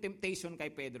po yung temptation kay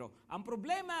Pedro. Ang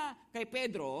problema kay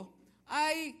Pedro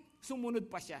ay sumunod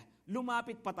pa siya.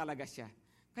 Lumapit pa talaga siya.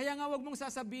 Kaya nga wag mong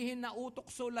sasabihin na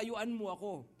tukso, layuan mo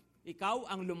ako. Ikaw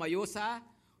ang lumayo sa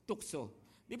tukso.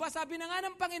 Di ba sabi na nga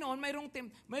ng Panginoon,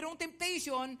 mayroong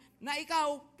temptation na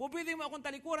ikaw, pupwede mo akong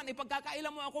talikuran,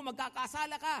 ipagkakailan mo ako,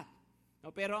 magkakasala ka.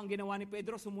 Pero ang ginawa ni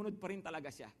Pedro, sumunod pa rin talaga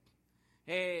siya.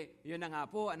 Yun na nga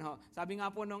po. Sabi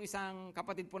nga po nung isang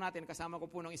kapatid po natin, kasama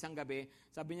ko po nung isang gabi,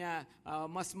 sabi niya,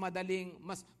 mas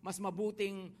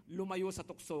mabuting lumayo sa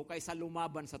tukso kaysa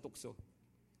lumaban sa tukso.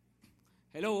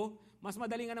 Hello? Mas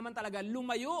madali nga naman talaga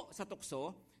lumayo sa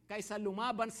tukso kaysa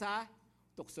lumaban sa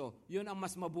tukso. Yun ang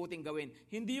mas mabuting gawin.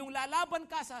 Hindi yung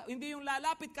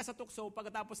lalapit ka sa tukso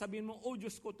pagkatapos sabihin mo, oh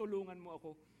Diyos ko, tulungan mo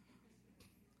ako.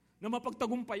 Na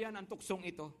mapagtagumpayan ang tuksong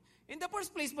ito. In the first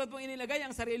place, ba't mo inilagay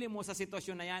ang sarili mo sa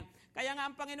sitwasyon na yan? Kaya nga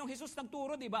ang Panginoong Hesus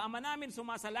nagturo, di ba? Ama namin,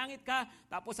 sumasalangit ka.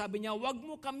 Tapos sabi niya, wag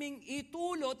mo kaming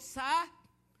itulot sa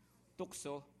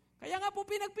tukso. Kaya nga po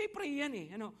pinagpipray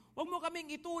yan Wag mo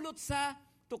kaming itulot sa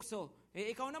tukso.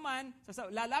 Ikaw naman,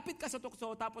 lalapit ka sa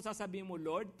tukso, tapos sasabihin mo,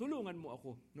 Lord, tulungan mo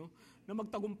ako, na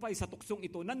magtagumpay sa tuksong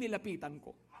ito na nilapitan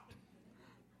ko.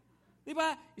 Di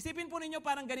ba? Isipin po ninyo,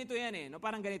 parang ganito yan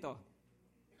Parang ganito.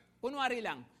 Kunwari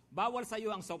lang, bawal sa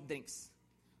iyo ang soft drinks.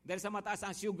 Dahil sa mataas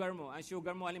ang sugar mo. Ang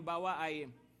sugar mo, halimbawa, ay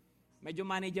medyo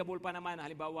manageable pa naman.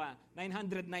 Halimbawa,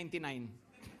 999.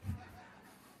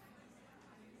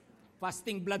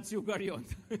 Fasting blood sugar yon.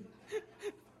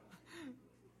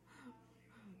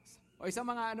 O sa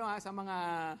mga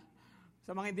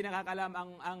sa mga hindi nakakalam,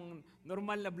 ang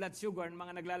normal na blood sugar,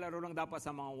 mga naglalaro lang dapat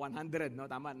sa mga 100,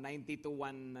 Tama, 90 to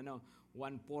 114,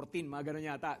 mga ganun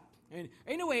yata.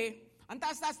 Anyway, ang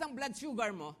taas-taas ng blood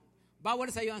sugar mo, bawal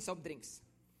sa iyo ang soft drinks.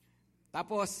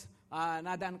 Tapos,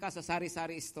 nadaan ka sa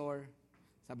sari-sari store,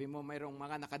 sabi mo, mayroong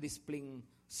mga naka-displaying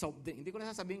soft drink. Hindi ko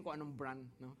na sasabihin kung anong brand,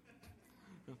 no?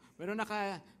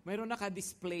 Mayroon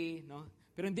naka-display, no?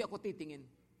 Pero hindi ako titingin.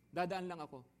 Dadaan lang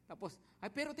ako. Tapos,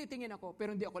 pero titingin ako,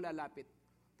 pero hindi ako lalapit.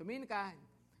 Tumingin ka,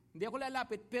 hindi ako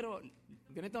lalapit, pero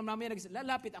ganito, mamaya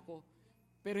lalapit ako,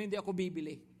 pero hindi ako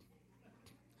bibili.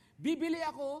 Bibili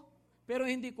ako, pero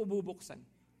hindi ko bubuksan.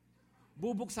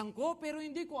 Bubuksan ko, pero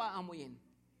hindi ko aamuyin.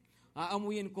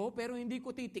 Aamuyin ko, pero hindi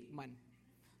ko titikman.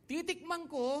 Titikman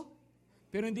ko,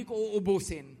 pero hindi ko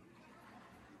uubusin.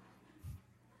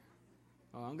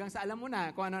 Hanggang sa alam mo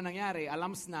na kung ano nangyari,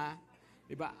 alams na,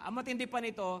 diba? Ang matindi pa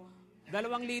nito,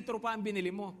 2 litro pa ang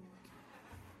binili mo.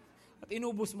 At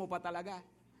inubos mo pa talaga.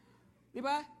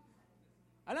 Diba?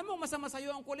 Alam mo, masama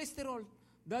sa'yo ang cholesterol.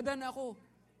 Dadan ako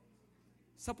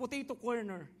sa potato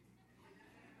corner.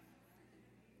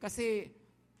 Kasi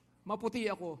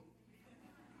maputi ako.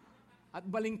 At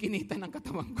balingkinita ng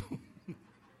katawan ko.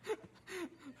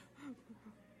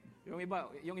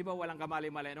 yung iba walang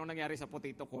kamali-mali. Anong nangyari sa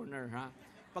potato corner, ha?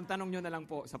 Pagtanong nyo na lang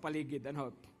po sa paligid.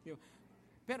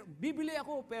 Pero bibili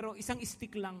ako, pero isang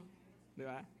stick lang. Di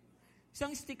ba?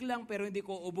 Isang stick lang, pero hindi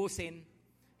ko ubusin.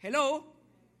 Hello?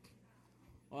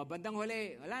 Bandang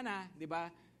huli, wala na, di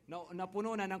ba?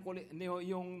 Napuno na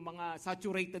yung mga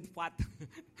saturated fat,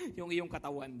 yung iyong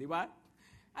katawan, di ba?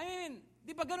 I mean,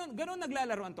 di ba ganun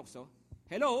naglalaro ang tukso?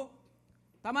 Hello?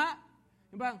 Tama?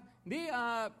 Di ba? Hindi,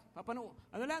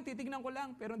 titignan ko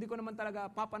lang, pero hindi ko naman talaga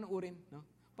papanuurin, no?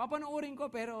 Papanuurin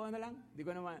ko, pero hindi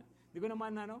ko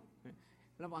naman,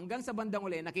 alam mo, hanggang sa bandang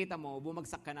uli, nakita mo,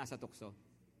 bumagsak ka na sa tukso.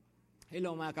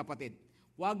 Hello mga kapatid,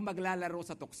 huwag maglalaro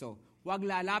sa tukso. Huwag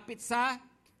lalapit sa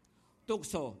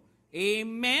tukso.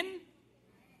 Amen?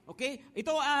 Okay?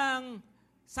 Ito ang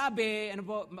sabi,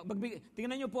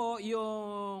 tingnan nyo po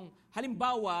yung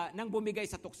halimbawa ng bumigay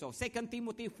sa tukso. 2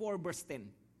 Timothy 4 verse 10.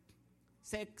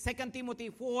 2 Timothy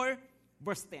 4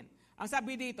 verse 10. Ang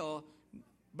sabi dito,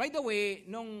 by the way,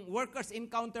 nung workers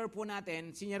encounter po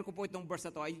natin, sinare ko po itong verse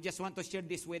na to. I just want to share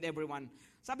this with everyone.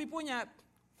 Sabi po niya,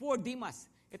 for Demas.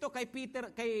 Ito kay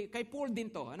Paul din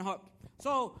to.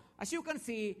 So, as you can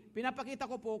see, pinapakita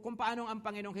ko po kung paano ang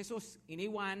Panginoong Jesus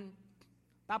iniwan.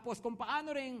 Tapos kung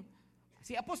paano rin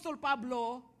si Apostol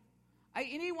Pablo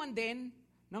ay iniwan din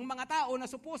ng mga tao na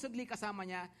supposedly kasama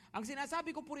niya. Ang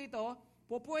sinasabi ko po rito,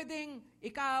 pwedeng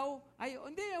ikaw,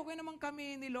 hindi, okay naman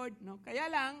kami ni Lord. No?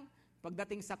 Kaya lang,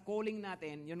 pagdating sa calling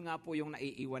natin, yun nga po yung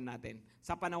naiiwan natin.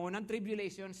 Sa panahon ng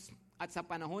tribulations at sa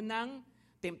panahon ng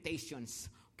temptations.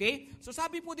 Okay? So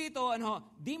sabi po dito,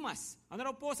 Demas. Ano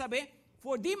raw po sabi?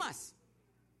 For Demas,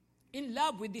 in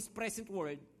love with this present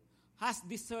world, has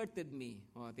deserted me.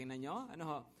 Tingnan nyo.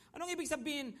 Anong ibig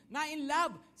sabihin? Na in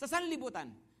love sa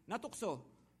sanlibutan. Natukso.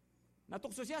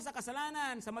 Natukso siya sa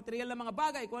kasalanan, sa material na mga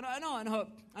bagay. Kung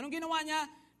anong ginawa niya?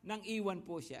 Nang iwan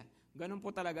po siya. Ganun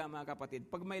po talaga mga kapatid.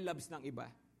 Pag may loves ng iba,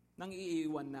 nang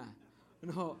iiwan na.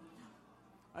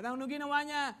 At anong ginawa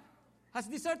niya? Has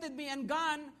deserted me and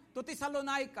gone to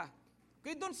Thessalonica.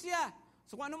 Kaya doon siya.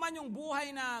 So kung ano man yung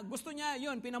buhay na gusto niya,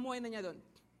 yun, pinamuhay na niya doon.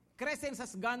 Crescens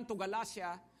has gone to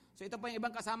Galatia. So ito pa yung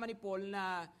ibang kasama ni Paul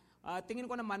na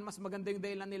tingin ko naman, mas maganda yung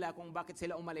dahilan nila kung bakit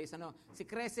sila umalis. Si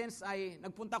Crescens ay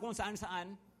nagpunta kung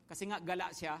saan-saan kasi nga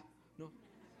gala siya. No?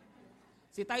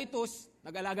 Si Titus,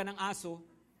 nag-alaga ng aso.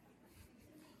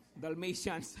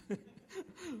 Dalmatians.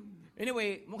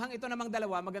 Anyway, mukhang ito namang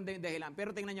dalawa, maganda yung dahilan.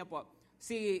 Pero tingnan niyo po,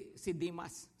 si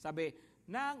Demas, sabi,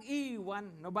 nang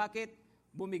iwan, bakit?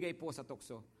 Bumigay po sa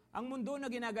tukso. Ang mundo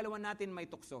na ginagalawan natin may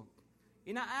tukso.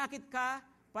 Inaakit ka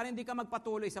para hindi ka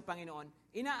magpatuloy sa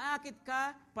Panginoon. Inaakit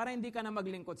ka para hindi ka na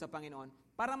maglingkod sa Panginoon.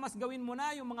 Para mas gawin mo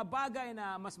na yung mga bagay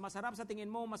na mas masarap sa tingin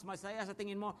mo, mas masaya sa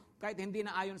tingin mo, kahit hindi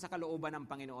na ayon sa kalooban ng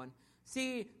Panginoon.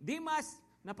 Si Demas,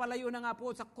 napalayo na nga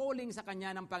po sa calling sa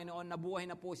kanya ng Panginoon, nabuhay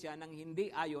na po siya nang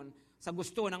hindi ayon sa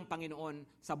gusto ng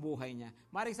Panginoon sa buhay niya.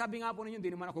 Maring sabi nga po ninyo,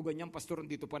 hindi naman ako ganyan, pastor,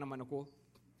 dito pa naman ako.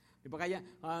 Di ba kaya,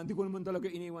 hindi ko naman talaga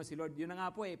iniwan si Lord. Yun na nga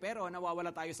po pero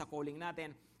nawawala tayo sa calling natin.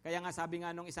 Kaya nga sabi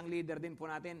nga nung isang leader din po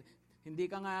natin, hindi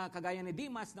ka nga kagaya ni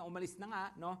Demas na umalis na nga,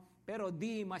 no? Pero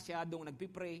di masyadong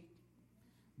nagpipray,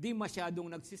 di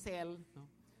masyadong nagsisell, no?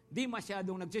 Di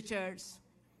masyadong nagche-church,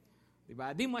 di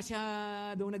ba? Di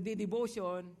masyadong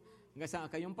nagdi-devotion, hanggang sa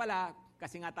kayong pala,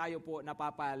 kasi nga tayo po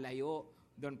napapalayo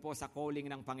doon po sa calling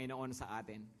ng Panginoon sa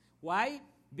atin. Why?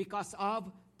 Because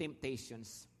of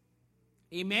temptations.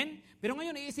 Amen? Pero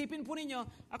ngayon, iisipin po ninyo,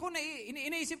 ako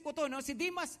iniisip ko to, no? Si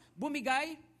Demas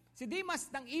bumigay, si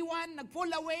Demas nang iwan, nag-fall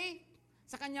away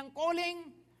sa kanyang calling,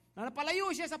 Napalayo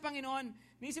siya sa Panginoon.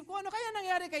 Iniisip ko, ano kaya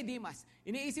nangyari kay Demas?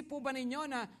 Iniisip po ba ninyo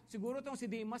na siguro itong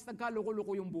si Demas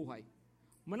nagkaluko-luko yung buhay?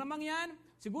 Malamang yan,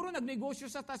 siguro nagnegosyo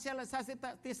sa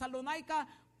Thessalonica,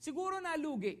 siguro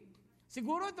nalugi.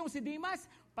 Siguro itong si Demas,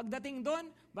 pagdating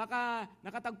doon, baka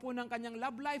nakatagpo ng kanyang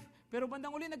love life, pero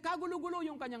bandang uli, nagkagulo-gulo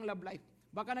yung kanyang love life.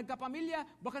 Baka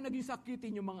nagkapamilya, baka naging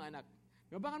sakitin yung mga anak.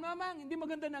 Baka mamang, hindi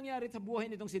maganda nangyari sa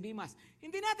buhay nitong si Demas.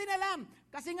 Hindi natin alam.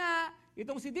 Kasi nga,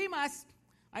 itong si Demas,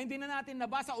 ay hindi na natin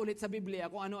nabasa ulit sa Biblia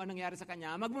kung ano ang nangyari sa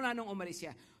kanya magmula nung umalis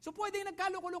siya. So pwedeng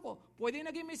nagkaluko-luko, pwedeng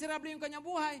naging miserable yung kanyang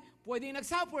buhay, pwedeng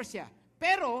nagsuffer siya.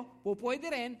 Pero, pwede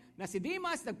rin na si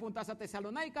Demas nagpunta sa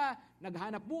Thessalonica,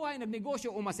 naghanap buhay,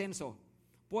 nagnegosyo, umasenso.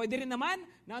 Pwede rin naman,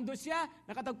 nandun siya,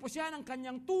 nakatagpo siya ng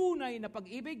kanyang tunay na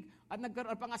pag-ibig at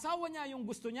pangasawa niya yung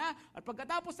gusto niya at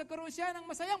pagkatapos nagkaroon siya ng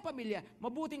masayang pamilya,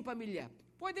 mabuting pamilya.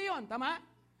 Pwede yon, tama?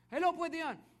 Hello, pwede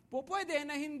yon. Pwede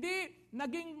na hindi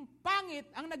naging pangit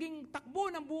ang naging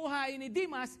takbo ng buhay ni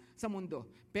Demas sa mundo.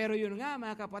 Pero yun nga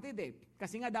mga kapatid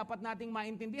kasi nga dapat nating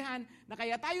maintindihan na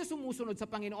kaya tayo sumusunod sa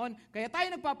Panginoon, kaya tayo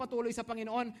nagpapatuloy sa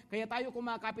Panginoon, kaya tayo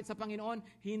kumakapit sa Panginoon,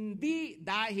 hindi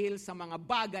dahil sa mga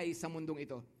bagay sa mundong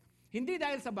ito. Hindi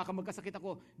dahil sa baka magkasakit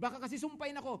ako, baka kasi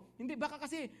sumpain ako, hindi, baka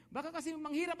kasi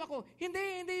manghirap ako.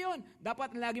 Hindi yun.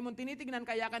 Dapat lagi mong tinitignan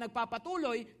kaya ka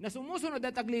nagpapatuloy na sumusunod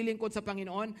at naglilingkod sa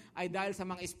Panginoon ay dahil sa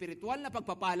mga espiritual na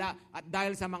pagpapala at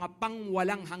dahil sa mga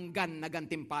pangwalang hanggan na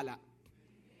gantimpala.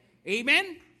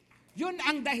 Amen? Yun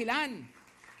ang dahilan.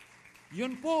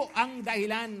 Yun po ang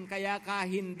dahilan kaya ka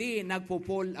hindi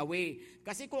nagpo-fall away.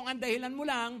 Kasi kung ang dahilan mo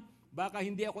lang, baka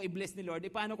hindi ako i-bless ni Lord,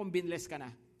 paano kung binless ka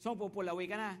na? So, po-fall away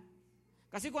ka na.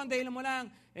 Kasi kung ang dahilan mo lang,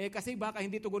 kasi baka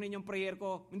hindi tugunin yung prayer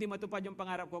ko, hindi matupad yung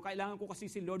pangarap ko, kailangan ko kasi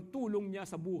si Lord, tulong niya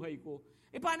sa buhay ko.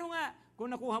 Paano nga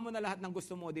kung nakuha mo na lahat ng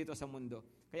gusto mo dito sa mundo?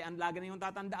 Kaya ang lagi na yung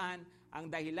tatandaan, ang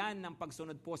dahilan ng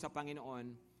pagsunod po sa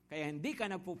Panginoon, kaya hindi ka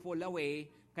nagpo-fall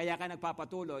away, kaya ka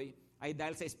nagpapatuloy, ay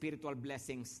dahil sa spiritual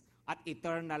blessings at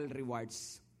eternal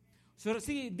rewards. So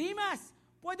si Demas,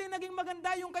 pwedeng naging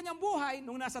maganda yung kanyang buhay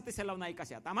nung nasa Thessalonica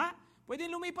siya. Tama?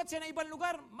 Pwedeng lumipat siya na ibang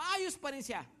lugar, maayos pa rin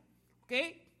siya.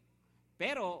 Okay?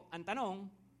 Pero, ang tanong,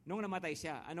 nung namatay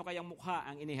siya, ano kayang mukha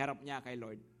ang iniharap niya kay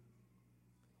Lord?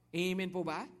 Amen po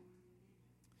ba?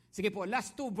 Sige po,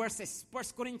 last two verses.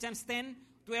 1 Corinthians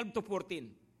 10, 12 to 14.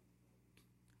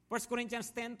 1 Corinthians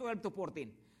 10, 12 to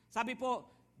 14. Sabi po,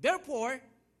 therefore,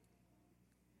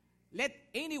 let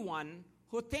anyone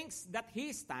who thinks that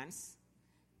he stands,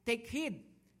 take heed,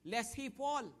 lest he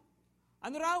fall.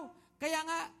 Ano raw? Kaya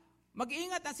nga,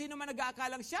 mag-iingat ang sino man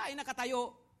nag-aakalang siya ay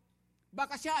nakatayo,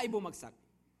 baka siya ay bumagsak.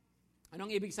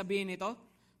 Anong ibig sabihin nito?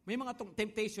 May mga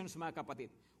temptations, mga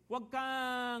kapatid. Huwag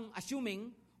kang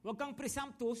assuming, huwag kang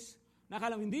presumptuous,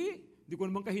 nakalang, hindi ko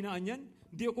naman kahinaan yan,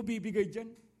 hindi ako bibigay dyan.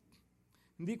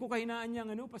 Hindi ko kahinaan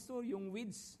yan, pastor, yung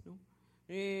weeds. No?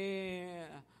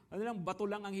 Bato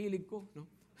lang ang hilig ko. No?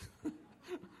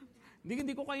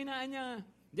 hindi ko kahinaan yan,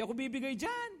 hindi ako bibigay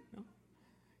dyan. No?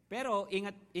 Pero,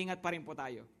 ingat pa rin po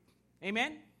tayo.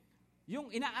 Amen? Yung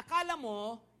inaakala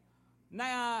mo,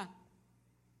 na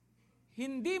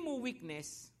hindi mo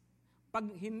weakness, pag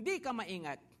hindi ka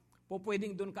maingat,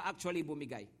 pwedeng doon ka actually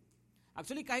bumigay.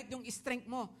 Actually, kahit yung strength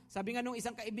mo, sabi nga nung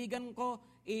isang kaibigan ko,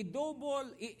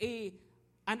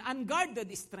 an unguarded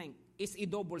strength is a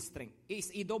double strength, is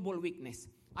a double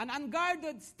weakness. An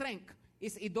unguarded strength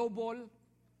is a double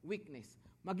weakness.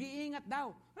 Mag-iingat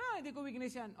daw. Hindi ko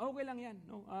weakness yan. Okay lang yan.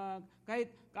 No?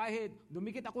 Kahit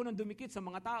dumikit ako ng dumikit sa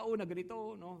mga tao na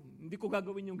ganito, no? Hindi ko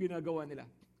gagawin yung ginagawa nila.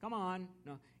 Come on.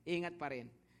 No? Ingat pa rin.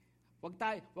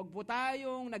 Wag po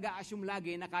tayong nag-a-assume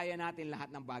lagi na kaya natin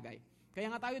lahat ng bagay. Kaya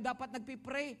nga tayo dapat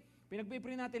nagpipray.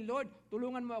 Pinagpipray natin, Lord,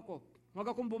 tulungan mo ako. Huwag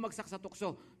akong bumagsak sa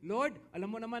tukso. Lord, alam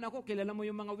mo naman ako, kilala mo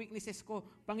yung mga weaknesses ko.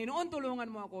 Panginoon, tulungan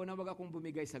mo ako na huwag akong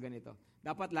bumigay sa ganito.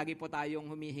 Dapat lagi po tayong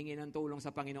humihingi ng tulong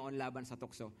sa Panginoon laban sa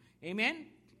tukso.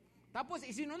 Amen? Tapos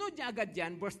isinunod niya agad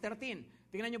yan, verse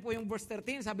 13. Tingnan niyo po yung verse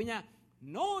 13, sabi niya,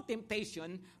 no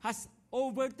temptation has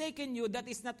overtaken you that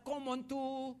is not common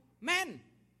to men.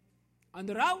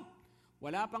 Ano raw?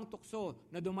 Wala pang tukso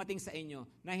na dumating sa inyo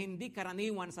na hindi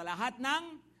karaniwan sa lahat ng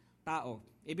tao.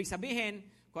 Ibig sabihin,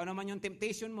 kung ano man yung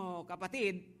temptation mo,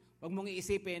 kapatid, huwag mong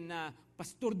iisipin na,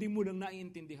 pastor, di mo lang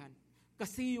naiintindihan.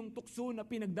 Kasi yung tukso na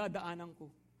pinagdadaanan ko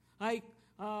ay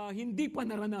hindi pa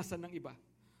naranasan ng iba.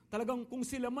 Talagang kung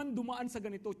sila man dumaan sa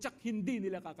ganito, tsak hindi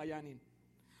nila kakayanin.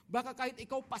 Baka kahit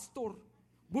ikaw, pastor,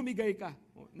 bumigay ka.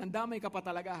 Nandamay ka pa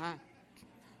talaga, ha?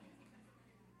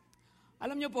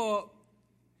 Alam nyo po,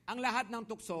 ang lahat ng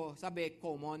tukso, sabi,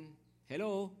 common.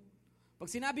 Hello?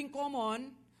 Pag sinabing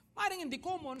common, maring hindi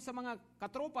common sa mga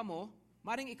katropa mo,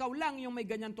 Maaring ikaw lang yung may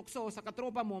ganyan tukso, sa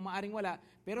katropa mo, maaring wala,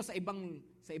 pero sa ibang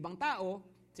tao,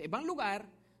 sa ibang lugar,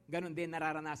 ganun din,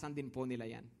 nararanasan din po nila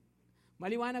yan.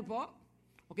 Maliwanag po?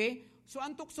 Okay? So,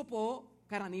 ang tukso po,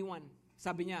 karaniwan.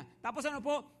 Sabi niya. Tapos ano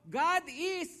po? God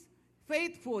is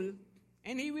faithful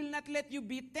and He will not let you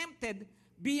be tempted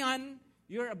beyond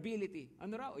your ability.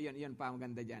 Ano raw? Yan pa,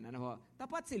 maganda dyan. Ano po?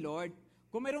 Tapat si Lord.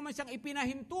 Kung mayroon man siyang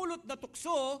ipinahintulot na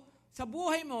tukso sa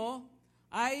buhay mo,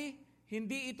 ay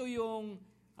hindi ito yung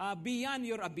beyond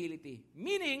your ability.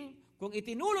 Meaning, kung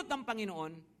itinulot ng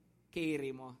Panginoon, carry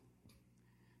mo.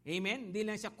 Amen? Hindi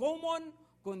lang siya common,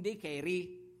 kundi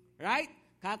carry. Right?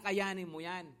 Kakayanin mo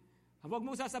yan. Huwag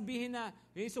mong sasabihin na,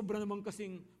 sobra naman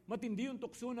kasing matindi yung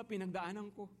tukso na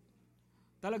pinagdaanan ko.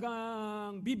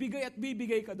 Talagang bibigay at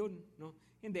bibigay ka dun. No?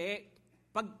 Hindi.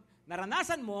 Pag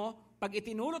naranasan mo, pag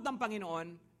itinulot ng Panginoon,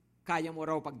 kaya mo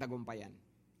raw pagtagumpayan.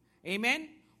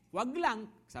 Amen? Wag lang,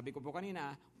 sabi ko po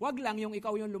kanina, wag lang yung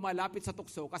ikaw yung lumalapit sa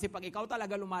tukso kasi pag ikaw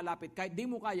talaga lumalapit, kahit di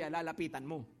mo kaya, lalapitan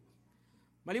mo.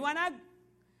 Maliwanag?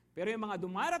 Pero yung mga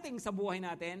dumarating sa buhay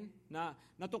natin na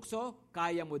tukso,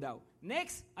 kaya mo daw.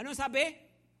 Next, anong sabi?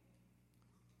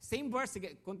 Same verse,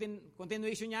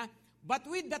 continuation niya. But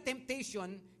with the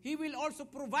temptation, He will also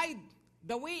provide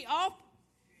the way of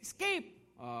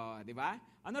escape. Di ba?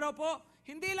 Ano raw po?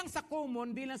 Hindi lang sa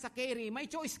common, hindi lang sa carry, may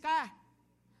choice ka.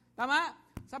 Tama?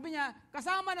 Sabi niya,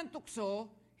 kasama ng tukso,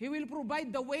 He will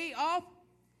provide the way of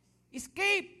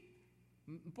escape.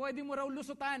 Pwede mo raw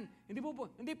lusutan.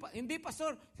 Hindi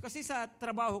pastor, kasi sa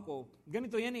trabaho ko,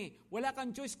 ganito yan eh. Wala kang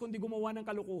choice kundi gumawa ng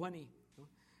kalukuhan eh.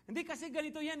 Hindi kasi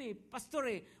ganito yan eh,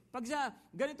 pastor eh. Pag sa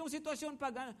ganitong sitwasyon,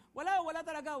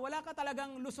 wala ka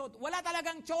talagang lusot. Wala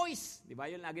talagang choice. Di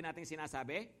ba? Yun lagi nating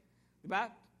sinasabi. Di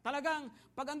ba? Talagang,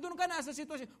 pag andun ka na sa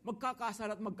sitwasyon,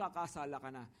 magkakasala ka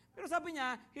na. Pero sabi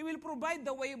niya, He will provide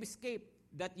the way of escape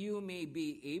that you may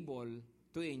be able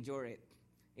to endure it.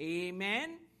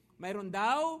 Amen? Mayroon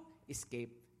daw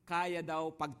escape. Kaya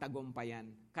daw pagtagumpayan.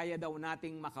 Kaya daw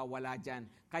nating makawala dyan.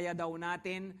 Kaya daw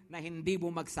natin na hindi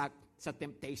bumagsak sa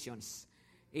temptations.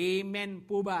 Amen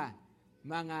po ba,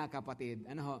 mga kapatid?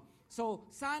 So,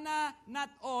 sana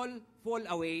not all fall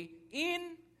away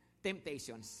in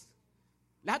temptations.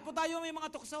 Lahat po tayo may mga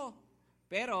tukso,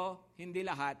 pero hindi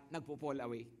lahat nagpo-fall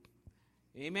away.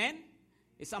 Amen?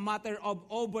 It's a matter of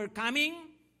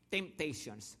overcoming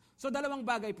temptations. So, dalawang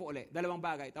bagay po ulit. Dalawang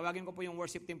bagay. Tawagin ko po yung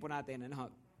worship team po natin.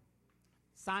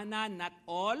 Sana not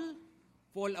all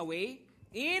fall away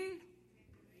in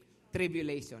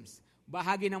tribulations.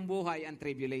 Bahagi ng buhay ang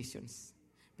tribulations.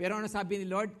 Pero ano sabi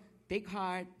ni Lord? Take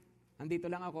heart.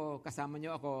 Andito lang ako. Kasama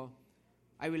niyo ako.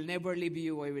 I will never leave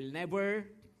you. I will never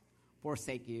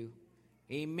forsake you.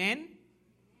 Amen?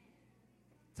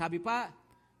 Sabi pa,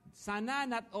 sana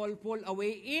not all fall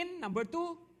away in, number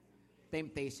 2,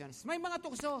 temptations. May mga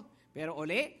tukso. Pero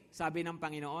uli, sabi ng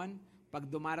Panginoon, pag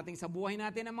dumarating sa buhay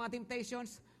natin ang mga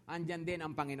temptations, andyan din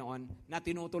ang Panginoon na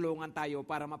tinutulungan tayo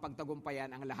para mapagtagumpayan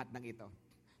ang lahat ng ito.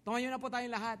 Tumayo na po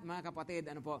tayong lahat, mga kapatid.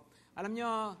 Alam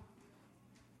nyo,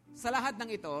 sa lahat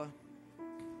ng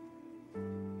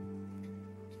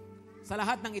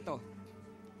ito,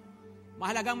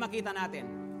 mahalagang makita natin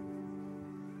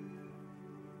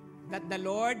that the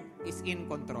Lord is in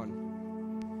control.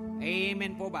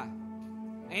 Amen po ba?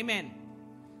 Amen.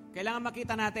 Kailangan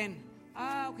makita natin,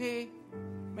 okay,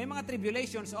 may mga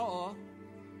tribulations, oo.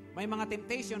 May mga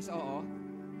temptations, oo.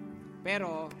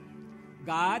 Pero,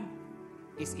 God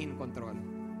is in control.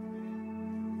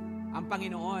 Ang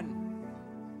Panginoon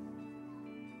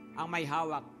ang may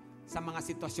hawak sa mga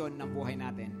sitwasyon ng buhay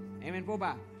natin. Amen po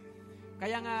ba?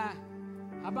 Kaya nga,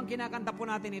 habang kinakanta po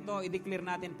natin ito, i-declare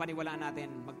natin, paniwalaan natin,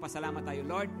 magpasalamat tayo.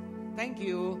 Lord, thank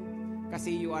you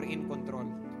kasi you are in control.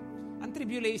 Ang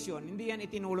tribulation, hindi yan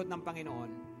itinulot ng Panginoon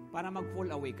para mag-fall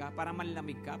away ka, para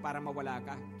manlamig ka, para mawala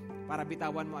ka, para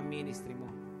bitawan mo ang ministry mo,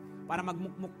 para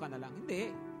magmukmuk ka na lang. Hindi.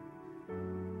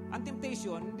 Ang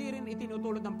temptation, hindi rin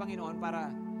itinutulot ng Panginoon para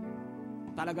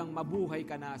talagang mabuhay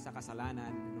ka na sa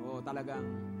kasalanan o talagang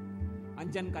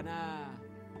andyan ka na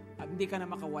at hindi ka na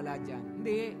makawala dyan.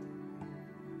 Hindi.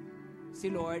 Si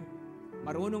Lord,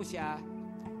 marunong siya,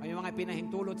 may mga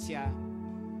pinahintulot siya,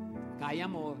 kaya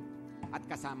mo at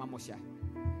kasama mo siya.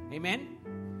 Amen?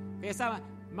 Kaya sa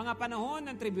mga panahon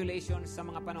ng tribulations, sa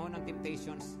mga panahon ng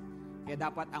temptations, kaya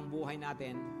dapat ang buhay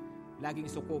natin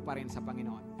laging suko pa rin sa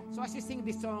Panginoon. So as you sing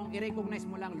this song, i-recognize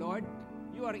mo lang, Lord,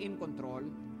 you are in control.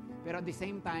 Pero at the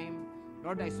same time,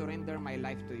 Lord, I surrender my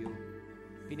life to you.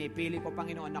 Pinipili ko,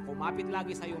 Panginoon, na kumapit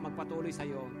lagi sa iyo, magpatuloy sa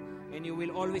iyo, and you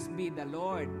will always be the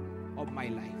Lord of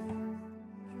my life.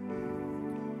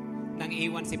 Nang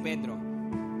iwan si Pedro,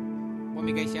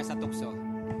 pumigay siya sa tukso.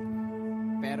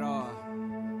 Pero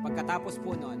Pagkatapos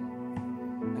po nun,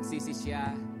 nagsisi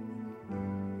siya,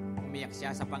 umiyak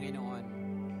siya sa Panginoon,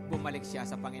 bumalik siya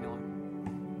sa Panginoon.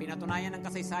 Pinatunayan ng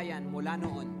kasaysayan mula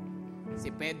noon,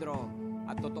 si Pedro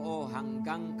at totoo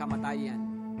hanggang kamatayan,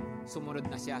 sumunod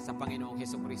na siya sa Panginoong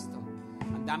Hesukristo.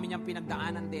 Ang dami niyang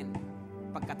pinagdaanan din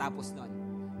pagkatapos nun,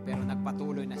 pero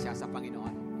nagpatuloy na siya sa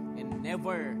Panginoon. And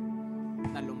never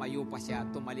na lumayo pa siya,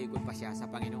 tumalikod pa siya sa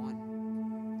Panginoon.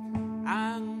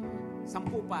 Ang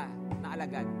 10 pa na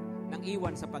alagad nang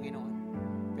iwan sa Panginoon.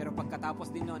 Pero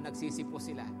pagkatapos din noon, nagsisipo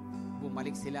sila.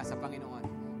 Bumalik sila sa Panginoon.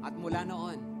 At mula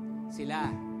noon, sila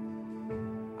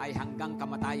ay hanggang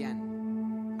kamatayan.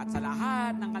 At sa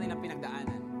lahat ng kanilang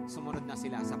pinagdaanan, sumunod na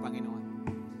sila sa Panginoon.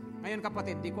 Ngayon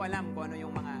kapatid, di ko alam kung ano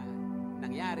yung mga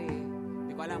nangyari.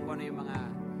 Di ko alam kung ano yung mga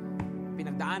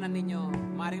pinagdaanan ninyo.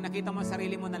 Maring nakita mo sa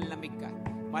sarili mo na lamig ka.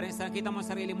 Maring nakita mo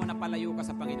sa sarili mo na palayo ka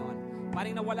sa Panginoon.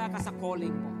 Maring nawala ka sa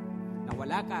calling mo.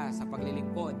 Nawala ka sa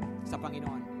paglilingkod sa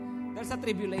Panginoon. Dahil sa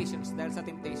tribulations, dahil sa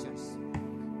temptations.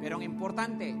 Pero ang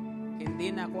importante, hindi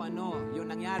na kung ano yung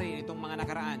nangyari nitong mga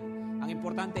nakaraan. Ang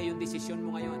importante yung desisyon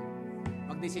mo ngayon.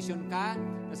 Magdesisyon ka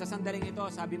na sa sandaling ito,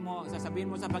 sasabihin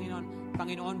mo sa Panginoon,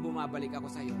 Panginoon, bumabalik ako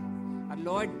sa iyo. At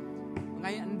Lord,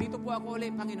 ngayon, dito po ako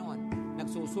ulit, Panginoon.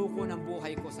 Nagsusuko ng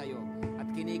buhay ko sa iyo. At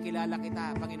kinikilala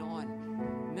kita, Panginoon,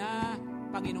 na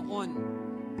Panginoon,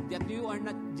 that you are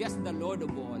not just the Lord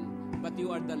of all, but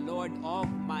you are the Lord of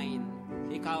mine.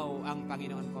 Ikaw ang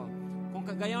Panginoon ko. Kung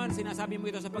kagayon, sinasabi mo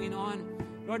ito sa Panginoon,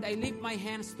 Lord, I lift my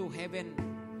hands to heaven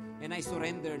and I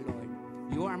surrender, Lord.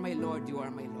 You are my Lord, you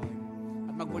are my Lord.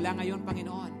 At magmula ngayon,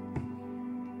 Panginoon,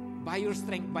 by your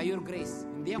strength, by your grace,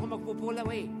 hindi ako magpupull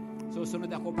away.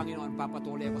 Susunod ako, Panginoon,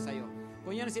 papatuloy ako sa iyo.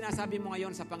 Kung yan sinasabi mo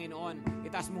ngayon sa Panginoon,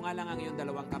 itaas mo nga lang ang iyong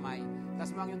 2 kamay.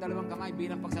 Itaas mo ang iyong 2 kamay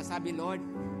bilang pagsasabi, Lord,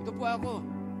 ito po ako.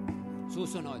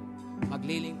 Susunod,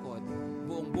 maglilingkod,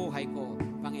 buong buhay ko,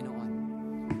 Panginoon.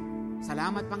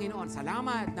 Salamat, Panginoon.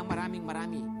 Salamat ng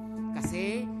marami.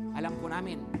 Kasi alam po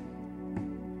namin,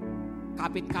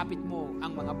 kapit-kapit mo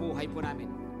ang mga buhay po namin.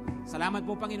 Salamat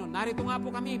po, Panginoon. Narito nga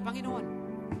po kami, Panginoon.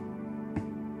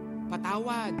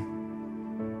 Patawad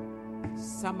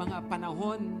sa mga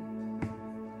panahon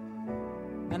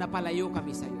na napalayo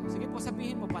kami sa iyo. Sige po,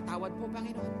 sabihin mo, patawad po,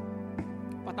 Panginoon.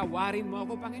 Patawarin mo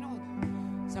ako, Panginoon.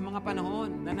 Sa mga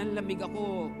panahon na nanlamig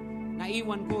ako,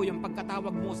 naiwan ko yung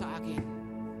pagkatawag mo sa akin.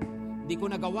 Di ko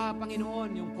nagawa, Panginoon,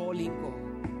 yung calling ko.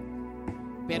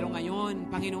 Pero ngayon,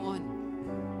 Panginoon,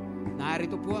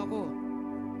 narito po ako.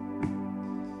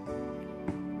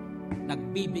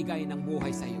 Nagbibigay ng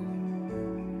buhay sa iyo.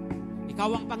 Ikaw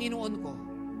ang Panginoon ko.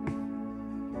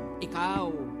 Ikaw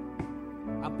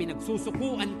ang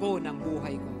pinagsusukuan ko ng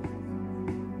buhay ko.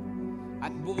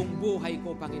 At buong buhay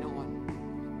ko, Panginoon,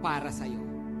 para sa iyo.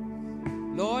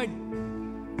 Lord,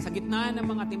 sa gitna ng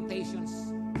mga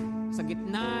temptations, sa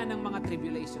gitna ng mga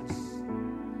tribulations,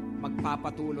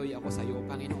 magpapatuloy ako sa iyo,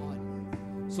 Panginoon.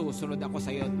 Susunod ako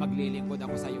sa iyo at maglilingkod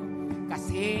ako sa iyo.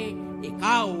 Kasi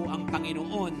ikaw ang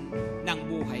Panginoon ng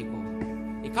buhay ko.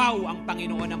 Ikaw ang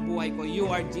Panginoon ng buhay ko.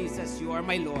 You are Jesus. You are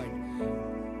my Lord.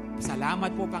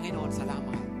 Salamat po, Panginoon.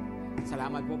 Salamat.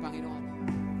 Salamat po, Panginoon.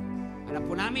 Alam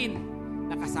po namin,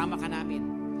 nakasama ka namin.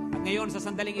 At ngayon, sa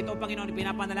sandaling ito, Panginoon,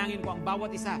 pinapanalangin ko ang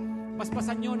bawat isa.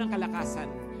 Paspasan nyo ng kalakasan.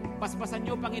 Paspasan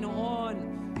nyo, Panginoon,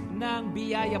 ng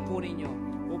biyaya po ninyo.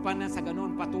 Upang na sa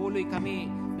ganun, patuloy kami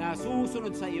na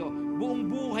susunod sa iyo.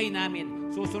 Buong buhay namin,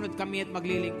 susunod kami at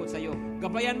maglilingkod sa iyo.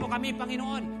 Gabayan mo kami,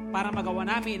 Panginoon, para magawa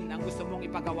namin ang gusto mong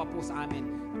ipagawa po sa amin.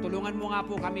 Tulungan mo nga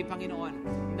po kami, Panginoon,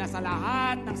 na sa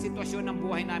lahat ng sitwasyon ng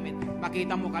buhay namin,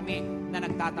 makita mo kami na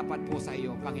nagtatapat po sa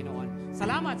iyo, Panginoon.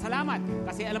 Salamat, salamat,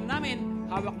 kasi alam namin,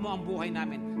 hawak mo ang buhay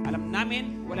namin. Alam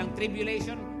namin, walang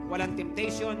tribulation, walang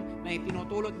temptation na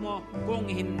itinutulot mo kung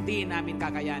hindi namin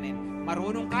kakayanin.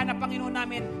 Marunong ka na, Panginoon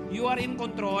namin, you are in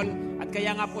control. At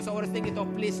kaya nga po sa oras din ito,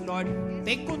 please, Lord,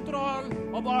 take control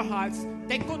of our hearts,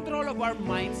 take control of our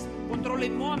minds.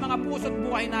 Kontrolin mo ang mga puso't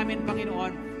buhay namin,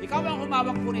 Panginoon. Ikaw ang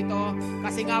humawak po nito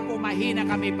kasi nga po mahina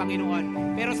kami,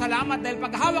 Panginoon. Pero salamat dahil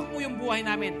paghawak mo yung buhay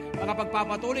namin,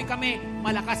 makapagpapatuloy kami,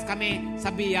 malakas kami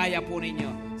sa biyaya po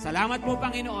ninyo. Salamat po,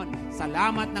 Panginoon.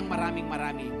 Salamat ng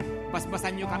maraming.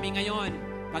 Paspasan nyo kami ngayon,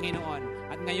 Panginoon.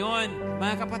 At ngayon,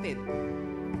 mga kapatid,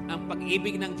 ang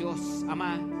pag-ibig ng Diyos,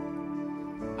 Ama,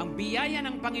 ang biyaya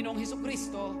ng Panginoong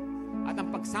Hesukristo, at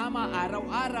ang pagsama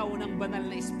araw-araw ng banal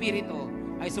na Espiritu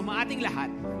ay sumaating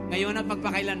lahat, ngayon at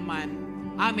magpakailanman.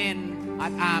 Amen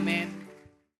at amen.